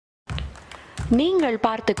நீங்கள்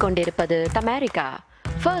பார்த்து கொண்டிருப்பது Tamerica,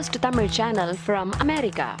 first Tamil channel from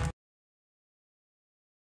America.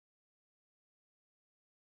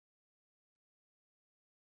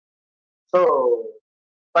 So,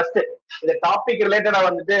 first, இந்த டாபிக் ரிலேட்டடா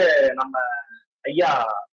வந்துட்டு நம்ம ஐயா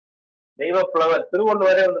தெய்வ புலவர்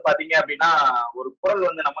திருவள்ளுவரே வந்து பாத்தீங்க அப்படின்னா ஒரு குறள்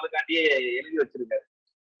வந்து நம்மளுக்காண்டியே எழுதி வச்சிருக்காரு.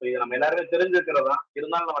 இது நம்ம எல்லாருமே தெரிஞ்சுக்கிறதா.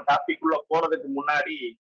 இருந்தாலும் நம்ம டாபிக் உள்ள போறதுக்கு முன்னாடி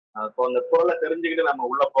அந்த குறளை தெரிஞ்சுக்கிட்டு நம்ம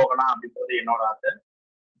உள்ள போகலாம் அப்படின்றது என்னோட ஆசை.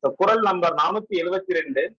 குறள் நம்பர்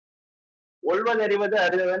 472, ஒல்வதறிவது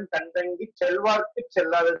அறிவன் கண்டங்கி செல்வார்க்கு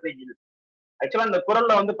செல்லாதது இல்லை. ஆக்சுவலா இந்த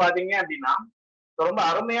குறள்ல வந்து பாத்தீங்க அப்படின்னா ரொம்ப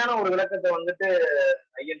அருமையான ஒரு விளக்கத்தை வந்துட்டு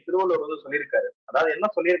ஐயன் திருவள்ளுவர் வந்து சொல்லியிருக்காரு. அதாவது என்ன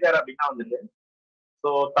சொல்லியிருக்காரு அப்படின்னா வந்துட்டு, சோ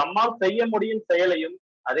தம்மால் செய்ய முடியும் செயலையும்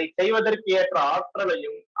அதை செய்வதற்கு ஏற்ற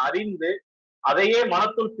ஆற்றலையும் அறிந்து அதையே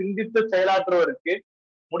மனத்துள் சிந்தித்து செயலாற்றுவதற்கு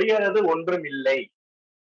முடியாதது ஒன்றும் இல்லை.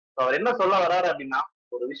 அவர் என்ன சொல்ல வர்றாரு அப்படின்னா,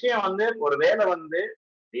 ஒரு விஷயம் வந்து ஒரு வேலை வந்து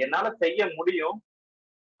என்னால செய்ய முடியும்,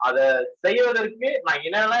 அதை செய்வதற்கு நான்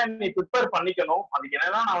என்னெல்லாம் நீ ப்ரிப்பேர் பண்ணிக்கணும், அதுக்கு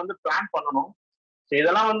என்னெல்லாம் நான் வந்து பிளான் பண்ணணும்,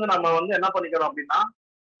 இதெல்லாம் வந்து நம்ம வந்து என்ன பண்ணிக்கிறோம் அப்படின்னா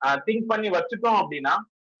திங்க் பண்ணி வச்சுட்டோம் அப்படின்னா,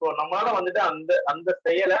 ஸோ நம்மளால வந்துட்டு அந்த அந்த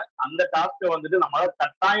செயலை அந்த டாஸ்கை வந்துட்டு நம்மளால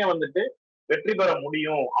கட்டாயம் வந்துட்டு வெற்றி பெற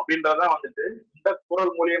முடியும் அப்படின்றதான் வந்துட்டு இந்த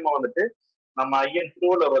குறள் மூலியமா வந்துட்டு நம்ம ஐயன்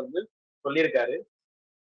திருவள்ளுவர் வந்து சொல்லியிருக்காரு.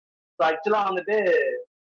 ஸோ ஆக்சுவலா வந்துட்டு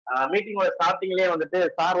மீட்டிங்கோட ஸ்டார்டிங்லயே வந்துட்டு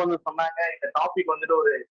சார் வந்து சொன்னாங்க, இந்த டாபிக் வந்துட்டு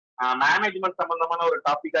ஒரு மேனேஜ்மெண்ட் சம்பந்தமான ஒரு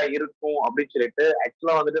டாபிக்கா இருக்கும் அப்படின்னு சொல்லிட்டு.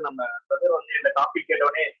 ஆக்சுவலா வந்துட்டு நம்ம பிரதர் வந்து இந்த டாபிக்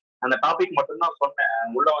கேட்டோடனே அந்த டாபிக் மட்டும்தான் சொன்னேன்.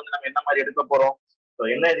 உள்ள வந்து நம்ம என்ன மாதிரி எடுக்க போறோம், ஸோ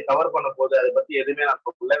என்ன இது கவர் பண்ண போகுது, அதை பத்தி எதுவுமே நான்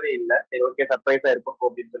சொல்லவே இல்லை. சரி, ஓகே, சர்ப்ரைஸா இருக்கும்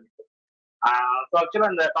அப்படின்னு சொல்லிட்டு. ஸோ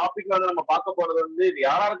ஆக்சுவலா இந்த டாபிக்ல வந்து நம்ம பார்க்க போறது வந்து இது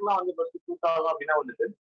யாராருக்கெல்லாம் வந்து ஃபர்ஸ்ட் சூட் ஆகும் அப்படின்னா வந்துட்டு,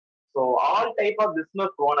 so all type of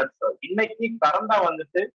business owners. இன்னைக்கு கரண்டா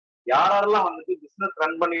வந்துட்டு யாரெல்லாம் வந்துட்டு பிசினஸ்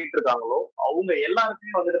ரன் பண்ணிட்டு இருக்காங்களோ அவங்க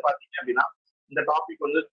எல்லாருக்குமே வந்துட்டு பாத்தீங்க அப்படின்னா இந்த டாபிக்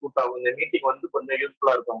வந்து சூட் ஆகும். இந்த மீட்டிங் வந்து கொஞ்சம்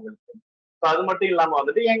யூஸ்ஃபுல்லா இருக்கும் அவங்களுக்கு. ஸோ அது மட்டும் இல்லாம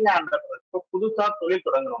வந்துட்டு எங்க ஆண்டர்பிரனர் புதுசா தொழில்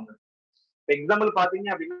தொடங்குறவங்க. எக்ஸாம்பிள் பாத்தீங்க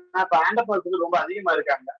அப்படின்னா இப்ப ஆண்டர்பிரனர்ஸ் வந்து ரொம்ப அதிகமா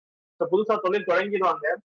இருக்காங்க. ஸோ புதுசா தொழில் தொடங்கிடுவாங்க.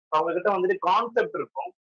 அவங்க கிட்ட வந்துட்டு கான்செப்ட்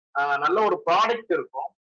இருக்கும், நல்ல ஒரு ப்ராடக்ட்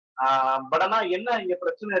இருக்கும். பட் ஆனா என்ன இங்க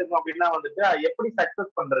பிரச்சனை இருக்கும் அப்படின்னா வந்துட்டு எப்படி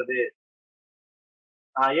சக்சஸ் பண்றது,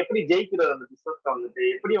 எப்படி ஜெயிக்கிறது, அந்த பிசினஸ்ல வந்துட்டு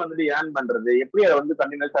எப்படி வந்துட்டு ஏர்ன் பண்றது, எப்படி அதை வந்து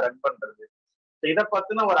கண்டினியூஸா ரன் பண்றது, இதை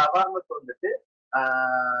பத்தின ஒரு அவேர்னஸ் வந்துட்டு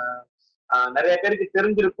நிறைய பேருக்கு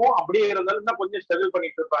தெரிஞ்சிருக்கும். அப்படியே இருந்தாலும் கொஞ்சம் ஸ்ட்ரகிள்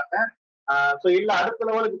பண்ணிட்டு இருப்பாங்க. ஸோ இல்ல அடுத்த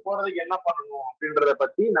லெவலுக்கு போறதுக்கு என்ன பண்ணணும் அப்படின்றத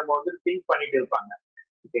பத்தி நம்ம வந்து திங்க் பண்ணிட்டு இருப்பாங்க.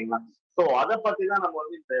 ஓகேங்களா? ஸோ அதை பத்தி தான் நம்ம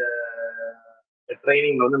வந்து இந்த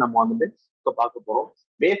ட்ரைனிங்ல வந்து நம்ம வந்துட்டு இப்போ பார்க்க போறோம்.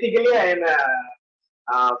 பேசிக்கலி என்ன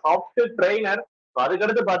சாஃப்ட்வேர் ட்ரெயினர்.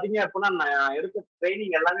 அதுக்கடுத்து பாத்தீங்க அப்படின்னா நான் எடுத்த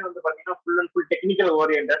ட்ரைனிங் எல்லாமே வந்து பாத்தீங்கன்னா full and full technical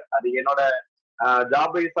orient. அது என்னோட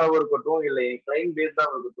ஜாப் பேஸாகவும் இருக்கட்டும், இல்லை கிளைண்ட்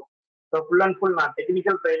பேஸாகவும் இருக்கட்டும். ஸோ ஃபுல் அண்ட் ஃபுல் நான்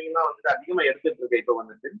டெக்னிக்கல் ட்ரைனிங் தான் வந்துட்டு அதிகமாக எடுத்துட்டு இருக்கேன் இப்போ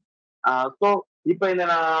வந்துட்டு. ஸோ இப்போ இந்த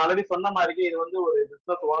நான் ஆல்ரெடி சொன்ன மாதிரி இது வந்து ஒரு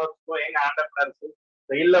பிசினஸ் ஓனர்ஸுக்கும் எங்க ஆண்டர்பிரனர்ஸும்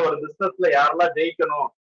இல்ல ஒரு பிசினஸ்ல யாரெல்லாம் ஜெயிக்கணும்,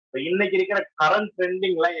 இன்னைக்கு இருக்கிற கரண்ட்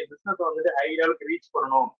ட்ரெண்டிங்ல என் பிசினஸ் வந்துட்டு ஹை லெவலுக்கு ரீச்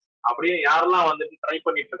பண்ணணும் அப்படின்னு யாரெல்லாம் வந்துட்டு ட்ரை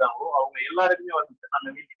பண்ணிட்டு இருக்காங்களோ அவங்க எல்லாருக்குமே வந்துட்டு நம்ம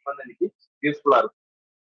மீட்டிங் வந்து இன்னைக்கு யூஸ்ஃபுல்லா இருக்கும்.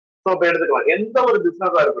 ஸோ இப்போ எடுத்துக்கலாம் எந்த ஒரு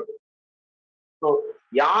பிசினஸா இருக்கட்டும். ஸோ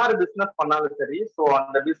யார் பிசினஸ் பண்ணாலும் சரி, ஸோ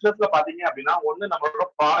அந்த பிசினஸ்ல பாத்தீங்க அப்படின்னா ஒண்ணு நம்மளோட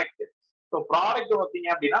ப்ராடக்ட். ஸோ ப்ராடக்ட் பார்த்தீங்க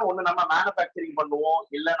அப்படின்னா ஒண்ணு நம்ம மேனுஃபேக்சரிங் பண்ணுவோம்,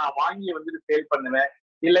 இல்ல நான் வாங்கி வந்துட்டு சேல் பண்ணுவேன்,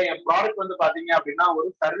 இல்ல என் ப்ராடக்ட் வந்து பாத்தீங்க அப்படின்னா ஒரு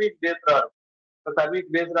சர்வீஸ் பேஸ்டா இருக்கும். சர்வீஸ்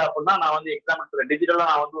பேஸ்டா அப்படின்னா நான் வந்து எக்ஸாம்பிள் டிஜிட்டலா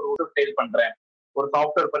நான் வந்து ஒரு சேல் பண்றேன், ஒரு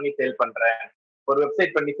சாஃப்ட்வேர் பண்ணி சேல் பண்றேன், ஒரு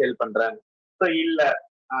வெப்சைட் பண்ணி சேல் பண்றேன். ஸோ இல்ல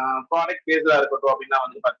ப்ராடக்ட் பேஸ்டா இருக்கட்டும் அப்படின்னா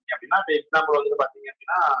வந்து பாத்தீங்க அப்படின்னா இப்போ எக்ஸாம்பிள் வந்து பாத்தீங்க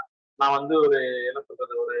அப்படின்னா நான் வந்து ஒரு என்ன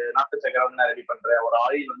சொல்றது ஒரு நாட்டு சக்கரை வந்து நான் ரெடி பண்றேன், ஒரு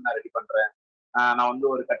ஆயில் வந்து நான் ரெடி பண்றேன், நான் வந்து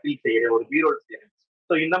ஒரு கட்டில் செய்யறேன், ஒரு பீரோல் செய்யறேன்.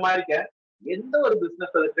 ஸோ இந்த மாதிரி எந்த ஒரு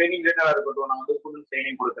பிசினஸ் அது ட்ரைனிங் ரிலேட்டடா இருக்கட்டும், நான் வந்து ஸ்டூடெண்ட்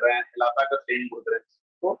ட்ரைனிங் கொடுக்குறேன், எல்லா பேக்கர்ஸ் ட்ரைனிங் கொடுக்குறேன்.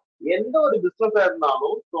 ஸோ எந்த ஒரு பிசினஸா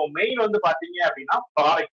இருந்தாலும் ஸோ மெயின் வந்து பாத்தீங்க அப்படின்னா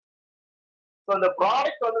ப்ராடக்ட். ஸோ அந்த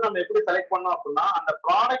ப்ராடக்ட் வந்து நம்ம எப்படி செலக்ட் பண்ணோம் அப்படின்னா அந்த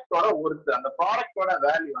ப்ராடக்டோட ஒர்த், அந்த ப்ராடக்டோட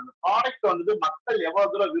வேல்யூ, அந்த ப்ராடக்ட் வந்து மக்கள்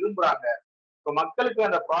எவ்வளவு தூரம் விரும்புறாங்க, இப்போ மக்களுக்கு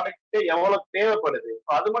அந்த ப்ராடக்ட் எவ்வளவு தேவைப்படுது,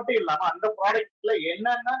 அது மட்டும் இல்லாம அந்த ப்ராடக்ட்ல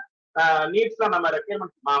என்னென்ன நீட்ஸ்ல நம்ம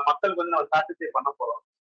ரெக்யர்மெண்ட் மக்களுக்கு வந்து நம்ம சாட்டிஸ்ஃபை பண்ண போறோம்.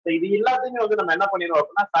 இது எல்லாத்தையுமே வந்து நம்ம என்ன பண்ணிடுவோம்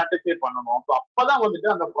அப்படின்னா சாட்டிஸ்ஃபை பண்ணணும். ஸோ அப்பதான் வந்துட்டு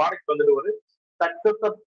அந்த ப்ராடக்ட் வந்துட்டு ஒரு சக்சஸ்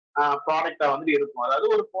ப்ராடக்டா வந்து இருக்கும். அதாவது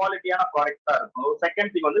ஒரு குவாலிட்டியான ப்ராடக்டா இருக்கும். ஒரு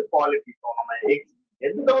செகண்ட் திங் வந்து குவாலிட்டி. ஸோ நம்ம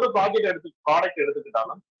எந்த ஒரு ப்ராடக்ட்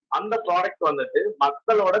எடுத்துக்கிட்டாலும் அந்த ப்ராடக்ட் வந்துட்டு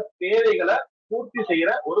மக்களோட தேவைகளை பூர்த்தி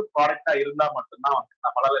செய்யற ஒரு ப்ராடக்டா இருந்தா மட்டும்தான் வந்து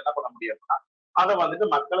நம்மளால என்ன பண்ண முடியும்னா அதை வந்துட்டு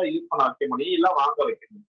மக்களை யூஸ் பண்ண வைக்க முடியும், இல்ல வாங்க வைக்க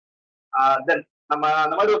முடியும். தென் நம்ம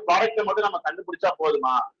அந்த மாதிரி ஒரு ப்ராடக்ட்டை மட்டும் நம்ம கண்டுபிடிச்சா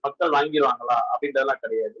போதுமா, மக்கள் வாங்கிடுவாங்களா அப்படின்றதெல்லாம்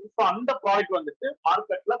கிடையாது. ஸோ அந்த ப்ராடக்ட் வந்துட்டு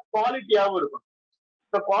மார்க்கெட்ல குவாலிட்டியாவும் இருக்கும்.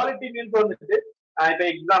 இப்போ குவாலிட்டி மீன்ஸ் வந்துட்டு இப்ப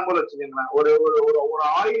எக்ஸாம்பிள் வச்சுக்கோங்களேன், ஒரு ஒரு ஒரு ஒரு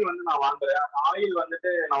ஆயில் வந்து நான் வாங்குறேன். அந்த ஆயில் வந்துட்டு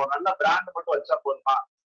நான் ஒரு நல்ல பிராண்ட் மட்டும் வச்சா போதுமா?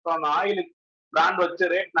 ஸோ அந்த ஆயிலுக்கு பிராண்ட் வச்சு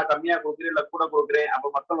ரேட் நான் கம்மியா கொடுக்குறேன் இல்ல கூட கொடுக்குறேன்,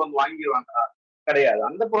 அப்ப மக்கள் வந்து வாங்கிடுவாங்க? கிடையாது.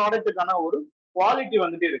 அந்த ப்ராடக்ட்டுக்கான ஒரு குவாலிட்டி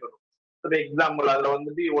வந்துட்டு இருக்கணும். இப்போ எக்ஸாம்பிள் அதுல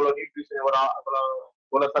வந்துட்டு இவ்வளவு நியூட்ரிஷன்,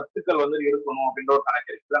 இவ்வளவு சத்துக்கள் வந்து இருக்கணும் அப்படின்ற ஒரு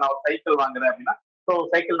கணக்கு இருக்கு. நான் ஒரு சைக்கிள் வாங்குறேன் அப்படின்னா, ஸோ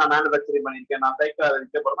சைக்கிள் நான் மேனுஃபேக்சரிங் பண்ணிருக்கேன், நான் சைக்கிள் அதை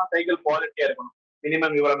விற்க போறேன்னா சைக்கிள் குவாலிட்டியா இருக்கணும்.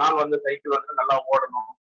 மினிமம் இவ்வளவு நாள் வந்து சைக்கிள் வந்து நல்லா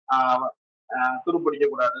ஓடணும், துரு பிடிக்க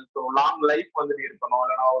கூடாது, ஸோ லாங் லைஃப் வந்துட்டு இருக்கணும்.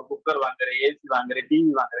 இல்லை நான் ஒரு குக்கர் வாங்குறேன், ஏசி வாங்குறேன்,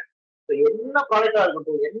 டிவி வாங்குறேன், ஸோ என்ன ப்ராடக்டா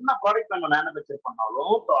இருக்கட்டும், என்ன ப்ராடக்ட் நம்ம மேனுஃபேக்சர்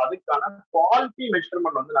பண்ணாலும் ஸோ அதுக்கான குவாலிட்டி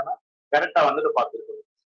மெஷர்மெண்ட் வந்து நம்ம கரெக்டா வந்துட்டு பார்த்துருக்கணும்.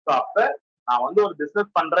 ஸோ அப்ப நான் வந்து ஒரு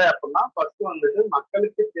பிசினஸ் பண்றேன் அப்படின்னா ஃபர்ஸ்ட் வந்துட்டு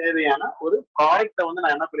மக்களுக்கு தேவையான ஒரு ப்ராடக்ட்டை வந்து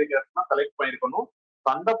நான் என்ன பண்ணிருக்கேன்னா செலக்ட் பண்ணிருக்கணும்.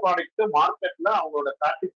 அந்த ப்ராடக்ட் மார்க்கெட்ல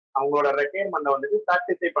அவங்களோட ரெக்யர்மெண்ட்டை வந்துட்டு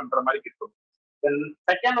சாட்டிஸ்ஃபை பண்ற மாதிரி இருக்கணும். தென்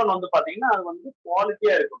செகண்ட் ஒன் வந்து பாத்தீங்கன்னா அது வந்து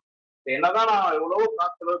குவாலிட்டியா இருக்கும். என்னதான் நான் எவ்வளவோ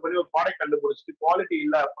காசு செலவு பண்ணி ஒரு ப்ராடக்ட் கண்டுபிடிச்சிட்டு குவாலிட்டி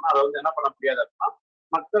இல்லை அப்படின்னா அதை வந்து என்ன பண்ண முடியாது அப்படின்னா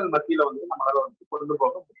மக்கள் மத்தியில வந்து நம்மளால வந்து கொண்டு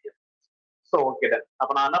போக முடியாது. So okay done.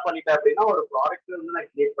 அப்ப நான் என்ன பண்ணிட்டேன் அப்படின்னா ஒரு ப்ராடக்ட் வந்து நான்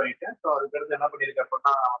கிரியேட் பண்ணிட்டேன். ஸோ அதுக்கடுத்து என்ன பண்ணிருக்கேன்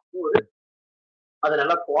அப்படின்னா வந்து ஒரு அது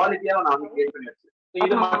நல்லா குவாலிட்டியா நான் வந்து கிரியேட் பண்ணி வச்சேன்.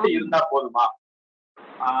 இது மட்டும் இருந்தா போதுமா?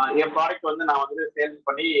 என் ப்ராடக்ட் வந்து நான் வந்து சேல்ஸ்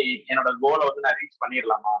பண்ணி என்னோட கோலை வந்து நான் ரீச்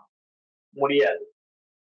பண்ணிடலாமா? முடியாது.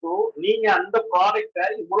 ஸோ நீங்க அந்த ப்ராடக்டை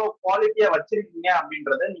இவ்வளவு குவாலிட்டியா வச்சிருக்கீங்க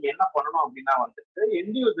அப்படின்றத நீங்க என்ன பண்ணணும் அப்படின்னா வந்துட்டு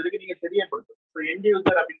எண்ட் யூசருக்கு நீங்க தெரியப்படுத்தணும். ஸோ எண்ட்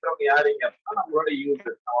யூசர் அப்படின்றவங்க யாருங்க அப்படின்னா நம்மளோட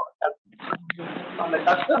யூசர், அந்த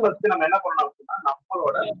கஸ்டமர்ஸ்க்கு நம்ம என்ன பண்ணணும் அப்படின்னா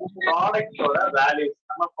நம்மளோட ப்ராடக்டோட வேல்யூஸ்,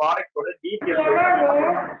 நம்ம ப்ராடக்டோட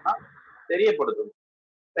டீட்டெயில்ஸ் தெரியப்படுத்தணும்.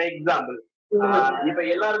 எக்ஸாம்பிள் இப்ப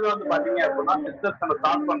எல்லாருமே வந்து பாத்தீங்க அப்படின்னா பிசினஸ் நம்ம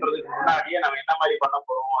ஸ்டார்ட் பண்றதுக்கு முன்னாடியே நம்ம என்ன மாதிரி பண்ண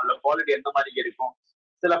போறோம், இல்ல குவாலிட்டி எந்த மாதிரி இருக்கும்,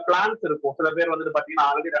 சில பிளான்ஸ் இருக்கும். சில பேர் வந்துட்டு பாத்தீங்கன்னா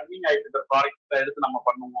ஆல்ரெடி ரன்னிங் ஆயிட்டு இருக்கிற ப்ராடக்ட் எடுத்து நம்ம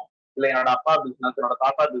பண்ணுவோம். இல்ல என்னோட அப்பா பிசினஸ், என்னோட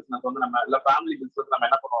தாத்தா பிசினஸ் வந்து நம்ம இல்ல ஃபேமிலி பிசினஸ் நம்ம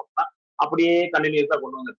என்ன பண்ணுவோம் அப்படின்னா அப்படியே கண்டினியூஸா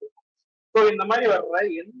கொண்டு வந்துட்டு இருக்கோம். ஸோ இந்த மாதிரி வர்ற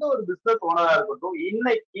எந்த ஒரு பிசினஸ் ஓனரா இருக்கட்டும்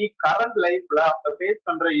இன்னைக்கு கரண்ட் லைஃப்ல அவங்க ஃபேஸ்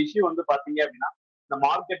பண்ற இஷ்யூ வந்து பாத்தீங்க அப்படின்னா இந்த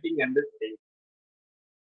மார்க்கெட்டிங் அண்ட் சேல்ஸ்.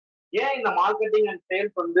 ஏன் இந்த மார்க்கெட்டிங் அண்ட்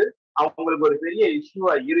சேல்ஸ் வந்து அவங்களுக்கு ஒரு பெரிய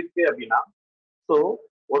இஷ்யூவா இருக்கு அப்படின்னா, ஸோ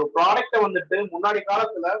ஒரு ப்ராடக்டை வந்துட்டு முன்னாடி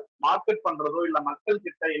காலத்துல மார்க்கெட் பண்றதோ இல்ல மக்கள்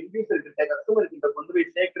கிட்ட, என்யூசர் கிட்ட, கஸ்டமர் கிட்ட கொண்டு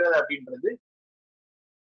போய் சேர்க்கிறது அப்படின்றது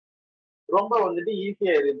ரொம்ப வந்துட்டு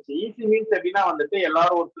ஈஸியா இருந்துச்சு. ஈஸி மீன்ஸ் எப்படின்னா வந்துட்டு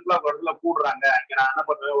எல்லாரும் ஒரு சுற்றுலா இடத்துல கூடுறாங்க, அங்க நான் என்ன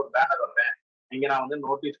பண்ணுவேன் ஒரு பேனர் வைப்பேன், அங்க நான் வந்து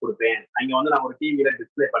நோட்டீஸ் கொடுப்பேன், அங்க வந்து நான் ஒரு டிவியில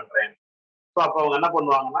டிஸ்பிளே பண்றேன். ஸோ அப்ப அவங்க என்ன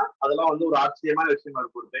பண்ணுவாங்கன்னா அதெல்லாம் வந்து ஒரு ஆச்சரியமான விஷயமா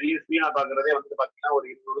இருக்கும். ஒரு பெரிய ஸ்கிரீனா பாக்குறதே வந்து பாத்தீங்கன்னா ஒரு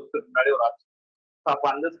 20 வருஷத்துக்கு முன்னாடி ஒரு ஆச்சரியம். அப்ப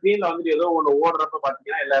அந்த ஸ்கிரீன்ல வந்துட்டு ஏதோ ஒண்ணு ஓடுறப்ப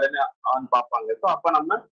பாத்தீங்கன்னா எல்லாருமே பார்ப்பாங்க. ஸோ அப்ப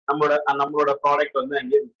நம்மளோட ப்ராடக்ட் வந்து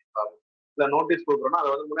அங்கேயே பார்ப்பாங்க. இல்ல நோட்டீஸ் கொடுக்குறோம்னா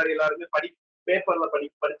அதை வந்து முன்னாடி எல்லாருமே பேப்பர்ல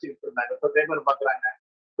படிச்சுக்கிட்டு இருந்தாங்க. ஸோ பேப்பர் பாக்குறாங்க,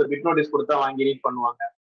 ஸோ பிட் நோட்டீஸ் கொடுத்தா வாங்கி ரீட் பண்ணுவாங்க.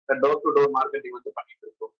 டோர் டு டோர் மார்க்கெட்டிங் வந்து பண்ணிட்டு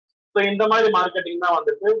இருக்கோம். ஸோ இந்த மாதிரி மார்க்கெட்டிங் தான்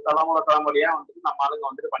வந்துட்டு தலைமுறையா வந்துட்டு நம்ம ஆளுங்க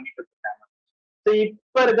வந்துட்டு பண்ணிட்டு இருக்காங்க. ஸோ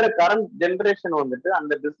இப்ப இருக்கிற கரண்ட் ஜென்ரேஷன் வந்துட்டு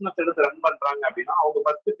அந்த பிசினஸ் எடுத்து ரன் பண்றாங்க அப்படின்னா அவங்க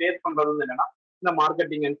ஃபர்ஸ்ட் ஃபேஸ் பண்றது வந்து என்னன்னா இந்த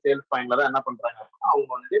மார்க்கெட்டிங் அண்ட் சேல்ஸ் பாயிண்ட்ல தான் என்ன பண்றாங்க அப்படின்னா அவங்க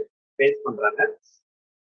வந்துட்டு ஃபேஸ் பண்றாங்க.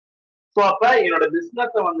 ஸோ அப்ப என்னோட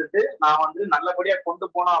பிசினஸ் வந்துட்டு நான் வந்து நல்லபடியா கொண்டு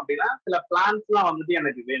போனோம் அப்படின்னா சில பிளான்ஸ் எல்லாம் வந்துட்டு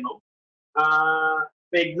எனக்கு வேணும்.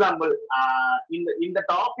 எக்ஸாம்பிள் இந்த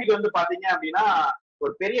டாபிக் வந்து பாத்தீங்க அப்படின்னா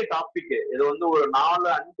ஒரு பெரிய டாபிக். இது வந்து ஒரு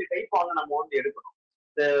 4-5 டைப் வந்து நம்ம வந்து எடுக்கணும்.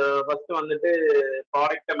 ஃபர்ஸ்ட் வந்துட்டு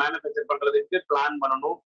ப்ராடக்ட்டை மேனுஃபேக்சர் பண்றதுக்கு பிளான்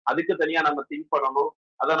பண்ணணும், அதுக்கு தனியா நம்ம திங்க் பண்ணணும்,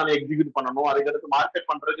 அதை நம்ம எக்ஸிக்யூட் பண்ணணும், அதுக்கடுத்து மார்க்கெட்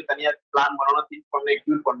பண்றதுக்கு தனியா பிளான் பண்ணணும், திங்க் பண்ணணும்,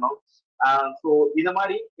 எக்ஸிக்யூட் பண்ணணும். ஸோ இந்த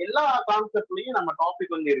மாதிரி எல்லா கான்செப்ட்லயும் நம்ம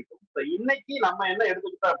டாபிக் வந்து இருக்கும். ஸோ இன்னைக்கு நம்ம என்ன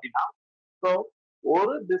எடுத்துக்கிட்டோம் அப்படின்னா ஸோ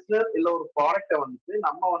ஒரு பிசினஸ் இல்ல ஒரு ப்ராடக்டை வந்துட்டு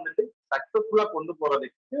நம்ம வந்துட்டு சக்சஸ்ஃபுல்லா கொண்டு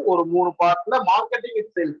போறதுக்கு ஒரு 3 பார்ட்ல மார்க்கெட்டிங்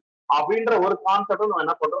இட் சேல்ஸ் அப்படின்ற ஒரு கான்செப்ட் நம்ம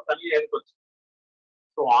என்ன பண்றோம் தனியா எடுத்து வச்சு.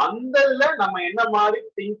 ஸோ அந்த இதுல நம்ம என்ன மாதிரி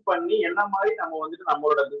திங்க் பண்ணி என்ன மாதிரி நம்ம வந்துட்டு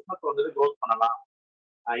நம்மளோட பிசினஸ் வந்துட்டு க்ரோத் பண்ணலாம்,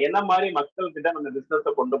 என்ன மாதிரி மக்கள் கிட்ட நம்ம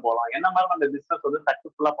பிசினஸை கொண்டு போகலாம், என்ன மாதிரி நம்ம பிசினஸ் வந்து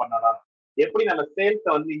சக்சஸ்ஃபுல்லா பண்ணலாம், எப்படி நம்ம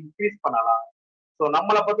சேல்ஸை வந்து இன்க்ரீஸ் பண்ணலாம், ஸோ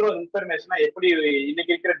நம்மளை பத்தி ஒரு இன்ஃபர்மேஷனா எப்படி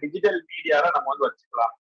இன்னைக்கு இருக்கிற டிஜிட்டல் மீடியால நம்ம வந்து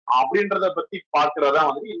வச்சுக்கலாம் அப்படின்றத பத்தி பாக்குறதா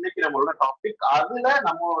வந்து இன்னைக்கு நம்மளோட டாபிக். அதுல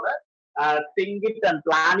நம்மளோட think it and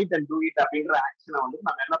plan it and do it அப்படின்ற ஆக்ஷனை வந்து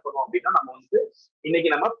நம்ம என்ன பண்ணுவோம் அப்படின்னா நம்ம வந்து இன்னைக்கு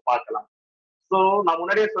நம்ம பார்க்கலாம். ஸோ நான்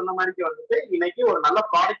முன்னாடியே சொன்ன மாதிரி வந்துட்டு இன்னைக்கு ஒரு நல்ல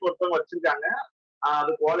ப்ராடக்ட் ஒருத்தவங்க வச்சிருக்காங்க,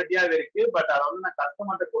 அது குவாலிட்டியாவே இருக்கு, பட் அதை வந்து நான்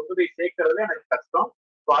கஸ்டமர்கிட்ட கொண்டு போய் சேர்க்கறதுல எனக்கு கஷ்டம்.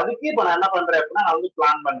 ஸோ அதுக்கு இப்போ நான் என்ன பண்றேன் அப்படின்னா நான் வந்து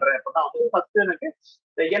பிளான் பண்றேன் அப்படின்னா வந்து ஃபர்ஸ்ட் எனக்கு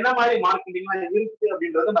என்ன மாதிரி மார்க்கெட்டிங்லாம் இருக்கு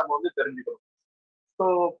அப்படின்றத நம்ம வந்து தெரிஞ்சுக்கணும். ஸோ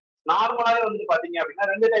நார்மலாவே வந்து பாத்தீங்க அப்படின்னா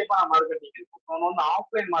 2 டைப்பான மார்க்கெட்டிங் இருக்கும். ஒன்று வந்து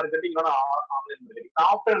ஆஃப்லைன் மார்க்கெட்டிங், இன்னொன்று ஆன்லைன் மார்க்கெட்டிங்.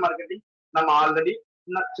 ஆஃப்லைன் மார்க்கெட்டிங் நம்ம ஆல்ரெடி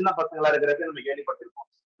சின்ன பசங்களா இருக்கிறப்ப நம்ம கேள்விப்பட்டிருக்கோம்.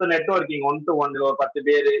 ஸோ நெட்ஒர்க்கிங் 1 to 1 ஒரு 10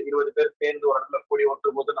 பேர் 20 பேர் சேர்ந்து ஒரு இடத்துல கூடி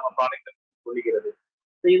ஒட்டும் போது நம்ம ப்ராடக்ட் சொல்லிக்கிறது.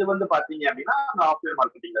 இது வந்து பாத்தீங்க அப்படின்னா ஆஃப்லைன்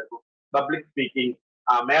மார்க்கெட்டிங்ல இருக்கும். பப்ளிக் ஸ்பீக்கிங்,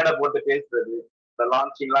 மேடை போட்டு பேசுறது, இந்த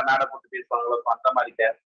லான்ச்சிங்லாம் மேடை போட்டு பேசுவாங்களோ அந்த மாதிரி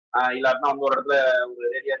கேர், இல்லாட்டினா வந்து ஒரு இடத்துல ஒரு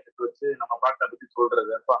ஏரியா செட் வச்சு நம்ம ப்ராடக்டை பத்தி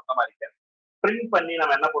சொல்றது, ஸோ அந்த மாதிரி கேர். பிரிண்ட் பண்ணி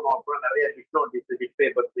நம்ம என்ன பண்ணுவோம் அப்படின்னா நிறைய பிக் நோட்டீஸ், பிக்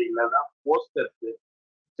பேப்பர்ஸ், இல்லைன்னா போஸ்டர்ஸ்,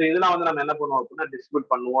 ஸோ இதெல்லாம் வந்து நம்ம என்ன பண்ணுவோம் அப்படின்னா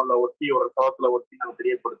டிஸ்ட்ரிபியூட் பண்ணுவோம், இல்லை ஒட்டி ஒரு சவத்துல ஒட்டி நம்ம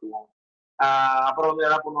தெரியப்படுத்துவோம். அப்புறம் வந்து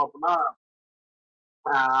என்ன பண்ணுவோம் அப்படின்னா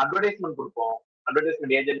அட்வர்டைஸ்மெண்ட் கொடுப்போம்.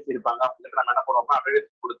 அட்வர்டைஸ்மெண்ட் ஏஜென்சி இருப்பாங்க, அவங்களுக்கு நம்ம என்ன பண்ணுவோம்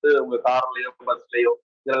அட்வர்டைஸ்மெண்ட் கொடுத்து உங்க கார்லயோ பஸ்லயோ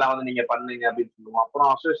இதெல்லாம் வந்து நீங்க பண்ணுங்க அப்படின்னு சொல்லுவோம். அப்புறம்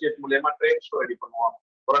அசோசியேட் மூலியமா ட்ரேட் ஷோ ரெடி பண்ணுவோம்.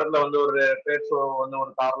 ஒரு இடத்துல வந்து ஒரு ட்ரேட் ஷோ வந்து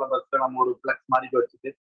ஒரு கார்ல பஸ்ல நம்ம ஒரு ஃபிளக்ஸ் மாதிரி வச்சுட்டு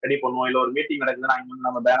ரெடி பண்ணுவோம். இல்ல ஒரு மீட்டிங் நடக்குதுன்னா அங்க வந்து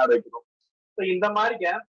நம்ம பேனர் வைக்கிறோம். ஸோ இந்த மாதிரி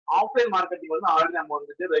ஆஃப்லைன் மார்க்கெட்டிங் வந்து ஆல்ரெடி நம்ம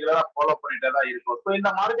வந்துட்டு ரெகுலரா ஃபாலோ பண்ணிட்டே தான் இருக்கோம். ஸோ இந்த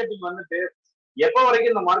மார்க்கெட்டிங் வந்துட்டு எப்போ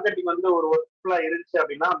வரைக்கும் இந்த மார்க்கெட்டிங் வந்து ஒரு ஒர்க்ஃபுல்லா இருந்துச்சு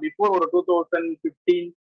அப்படின்னா பிஃபோர் ஒரு 2015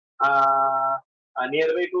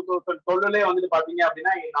 நியர்பை 2012 வந்துட்டு பாத்தீங்க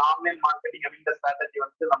அப்படின்னா இந்த ஆன்லைன் மார்க்கெட்டிங் அப்படின்ற ஸ்ட்ராட்டஜி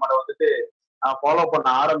வந்து நம்மளை வந்துட்டு ஃபாலோ பண்ண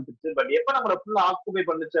ஆரம்பிச்சிச்சு. பட் எப்ப நம்மளை ஃபுல்லா ஆக்குபை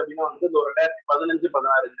பண்ணுச்சு அப்படின்னா வந்து ஒரு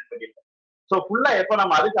 2015-16 ஸோ ஃபுல்லா எப்ப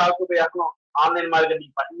நம்ம அதுக்கு ஆக்குபை ஆகணும், ஆன்லைன்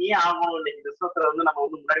மார்க்கெட்டிங் பண்ணியே ஆகணும் இன்னைக்கு பிசினஸ்ல வந்து நம்ம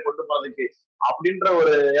வந்து முன்னாடி கொண்டு போறதுக்கு அப்படின்ற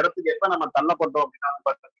ஒரு இடத்துக்கு எப்ப நம்ம தள்ளப்பட்டோம் அப்படின்னா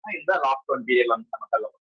பாத்தீங்கன்னா இந்த லாக்டவுன் பீரியட்ல வந்து நம்ம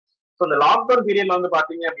தள்ளப்பட்டோம். ஸோ இந்த லாக்டவுன் பீரியட்ல வந்து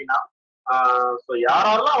பாத்தீங்க அப்படின்னா ஸோ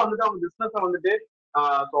யாரெல்லாம் வந்துட்டு அவங்க பிசினஸ் வந்துட்டு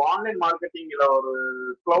ஆன்லைன் மார்க்கெட்டிங் இல்ல ஒரு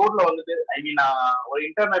கிளவுட்ல வந்துட்டு ஐ மீன் ஒரு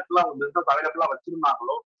இன்டர்நெட்ல அவங்க பிசினஸ் அவைலபிளா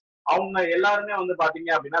வச்சிருந்தாங்களோ அவங்க எல்லாருமே வந்து பாத்தீங்க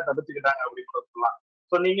அப்படின்னா தப்பிச்சுக்கிட்டாங்க அப்படின்னு கூட சொல்லலாம்.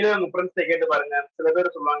 ஸோ நீங்களே உங்க ஃப்ரெண்ட்ஸை கேட்டு பாருங்க, சில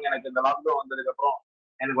பேர் சொல்லுவாங்க எனக்கு இந்த லாக்டவுன் வந்ததுக்கு அப்புறம்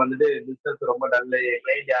எனக்கு வந்துட்டு பிசினஸ் ரொம்ப டல்லு,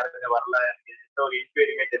 கிளைண்ட் யாருக்குமே வரல, எனக்கு எந்த ஒரு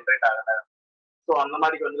இன்குவரியுமே ஜென்ரேட் ஆகல. ஸோ அந்த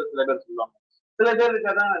மாதிரி வந்து சில பேர் சொல்லுவாங்க. சில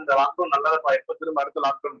பேருக்கு தான் இந்த லாக்டவுன் நல்லதப்பா, எப்ப திரும்ப அடுத்த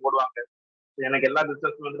லாக்டவுன் போடுவாங்க, எனக்கு எல்லா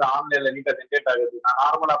பிசினஸ் வந்துட்டு ஆன்லைன்ல நீட்டா ஜென்ரேட் ஆகுது, நான்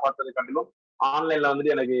நார்மலா பார்த்தது கண்டிலும் ஆன்லைன்ல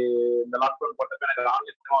வந்துட்டு எனக்கு இந்த லாக்டவுன் போட்டப்ப எனக்கு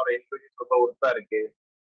ஆன்லைன் ஒரு இன்ஃபுளுன்ஸ் ரொம்ப ஒர்த்தா இருக்கு.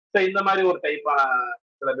 ஸோ இந்த மாதிரி ஒரு டைப்பான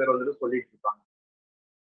சில பேர் வந்துட்டு சொல்லிட்டு இருப்பாங்க.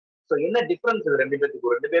 ஸோ என்ன டிஃபரன்ஸ் இது ரெண்டு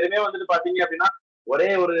பேருக்கு? ரெண்டு பேருமே வந்துட்டு பாத்தீங்க அப்படின்னா ஒரே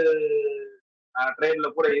ஒரு ட்ரேட்ல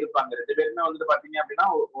கூட இருப்பாங்க. ரெண்டு பேருமே வந்துட்டு பாத்தீங்க அப்படின்னா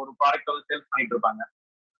ஒரு ப்ராடக்ட் வந்து சேல்ஸ் பண்ணிட்டு இருப்பாங்க.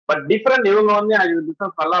 பட் டிஃபரெண்ட் இவங்க வந்து எனக்கு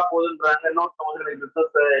பிசினஸ் நல்லா போகுதுன்றாங்க, இன்னொருத்தவங்க வந்து எனக்கு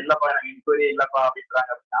பிசினஸ் இல்லப்பா எனக்கு இன்குவரி இல்லப்பா அப்படின்றாங்க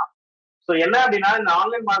அப்படின்னா ஸோ என்ன அப்படின்னா இந்த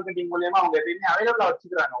ஆன்லைன் மார்க்கெட்டிங் மூலியமா அவங்க எப்பயுமே அவைலபிளா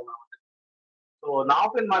வச்சுக்கிறாங்க அவங்க வந்து. ஸோ இந்த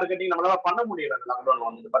ஆஃப்லைன் மார்க்கெட்டிங் நம்மளால பண்ண முடியல அந்த லாக்டவுன்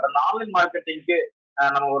வந்து. பட் அந்த ஆன்லைன் மார்க்கெட்டிங்க்கு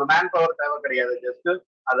நம்ம ஒரு மேன் பவர் தேவை கிடையாது, ஜஸ்ட்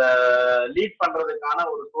அதை லீட் பண்றதுக்கான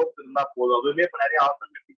ஒரு சோர்ஸ் இருந்தா போதும். அதுவுமே இப்போ நிறைய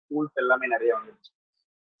ஆட்டோமேட்டிக் டூல்ஸ் எல்லாமே நிறைய வந்துருச்சு.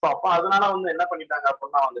 ஸோ அப்போ அதனால வந்து என்ன பண்ணிட்டாங்க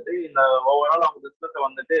அப்படின்னா வந்துட்டு இந்த ஓவரால் அவங்க பிசினஸை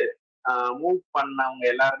வந்துட்டு மூவ் பண்ணவங்க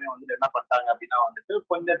எல்லாருமே வந்துட்டு என்ன பண்ணிட்டாங்க அப்படின்னா வந்துட்டு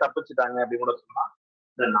கொஞ்சம் தப்பிச்சுட்டாங்க அப்படின்னு கூட சொல்லலாம்.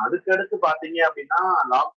 தென் அதுக்கடுத்து பாத்தீங்க அப்படின்னா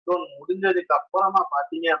லாக்டவுன் முடிஞ்சதுக்கு அப்புறமா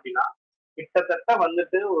பாத்தீங்க அப்படின்னா கிட்டத்தட்ட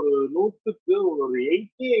வந்துட்டு ஒரு 100க்கு ஒரு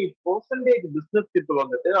 88% பிசினஸ் பீப்புள்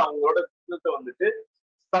வந்துட்டு அவங்களோட பிசினஸ் வந்துட்டு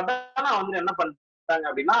சடனா வந்து என்ன பண்ணிட்டாங்க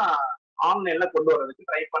அப்படின்னா ஆன்லைன்ல கொண்டு வர்றதுக்கு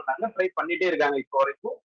ட்ரை பண்ணாங்க, ட்ரை பண்ணிட்டே இருக்காங்க. இப்போ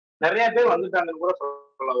வரைக்கும் நிறைய பேர் வந்துட்டாங்கன்னு கூட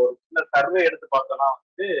சொல்லலாம். ஒரு சின்ன சர்வே எடுத்து பார்த்தோம்னா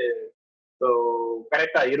வந்துட்டு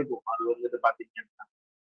கரெக்டா இருக்கும். அது வந்துட்டு பாத்தீங்கன்னா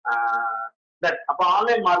அப்ப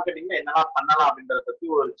ஆன்லைன் மார்க்கெட்டிங்ல என்னெல்லாம் பண்ணலாம் அப்படின்றத பத்தி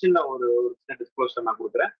ஒரு சின்ன டிஸ்க்ளோசர் நான்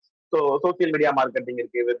கொடுக்குறேன். ஸோ சோசியல் மீடியா மார்க்கெட்டிங்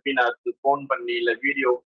இருக்கு, வெபினார்ஸ், ஃபோன் பண்ணி இல்ல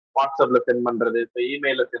வீடியோ வாட்ஸ்அப்ல சென்ட் பண்றது,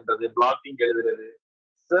 இமெயில சென்றது, பிளாகிங் எழுதுறது,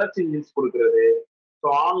 சர்ச் இன்ஜின்ஸ் கொடுக்கறது, ஸோ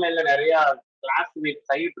ஆன்லைன்ல நிறைய கிளாஸ்மேட்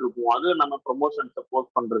சைட் இருக்கும், அது நம்ம ப்ரொமோஷன்ஸை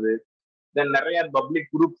போஸ்ட் பண்றது, தென் நிறைய பப்ளிக்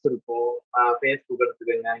குரூப்ஸ் இருக்கும், ஃபேஸ்புக்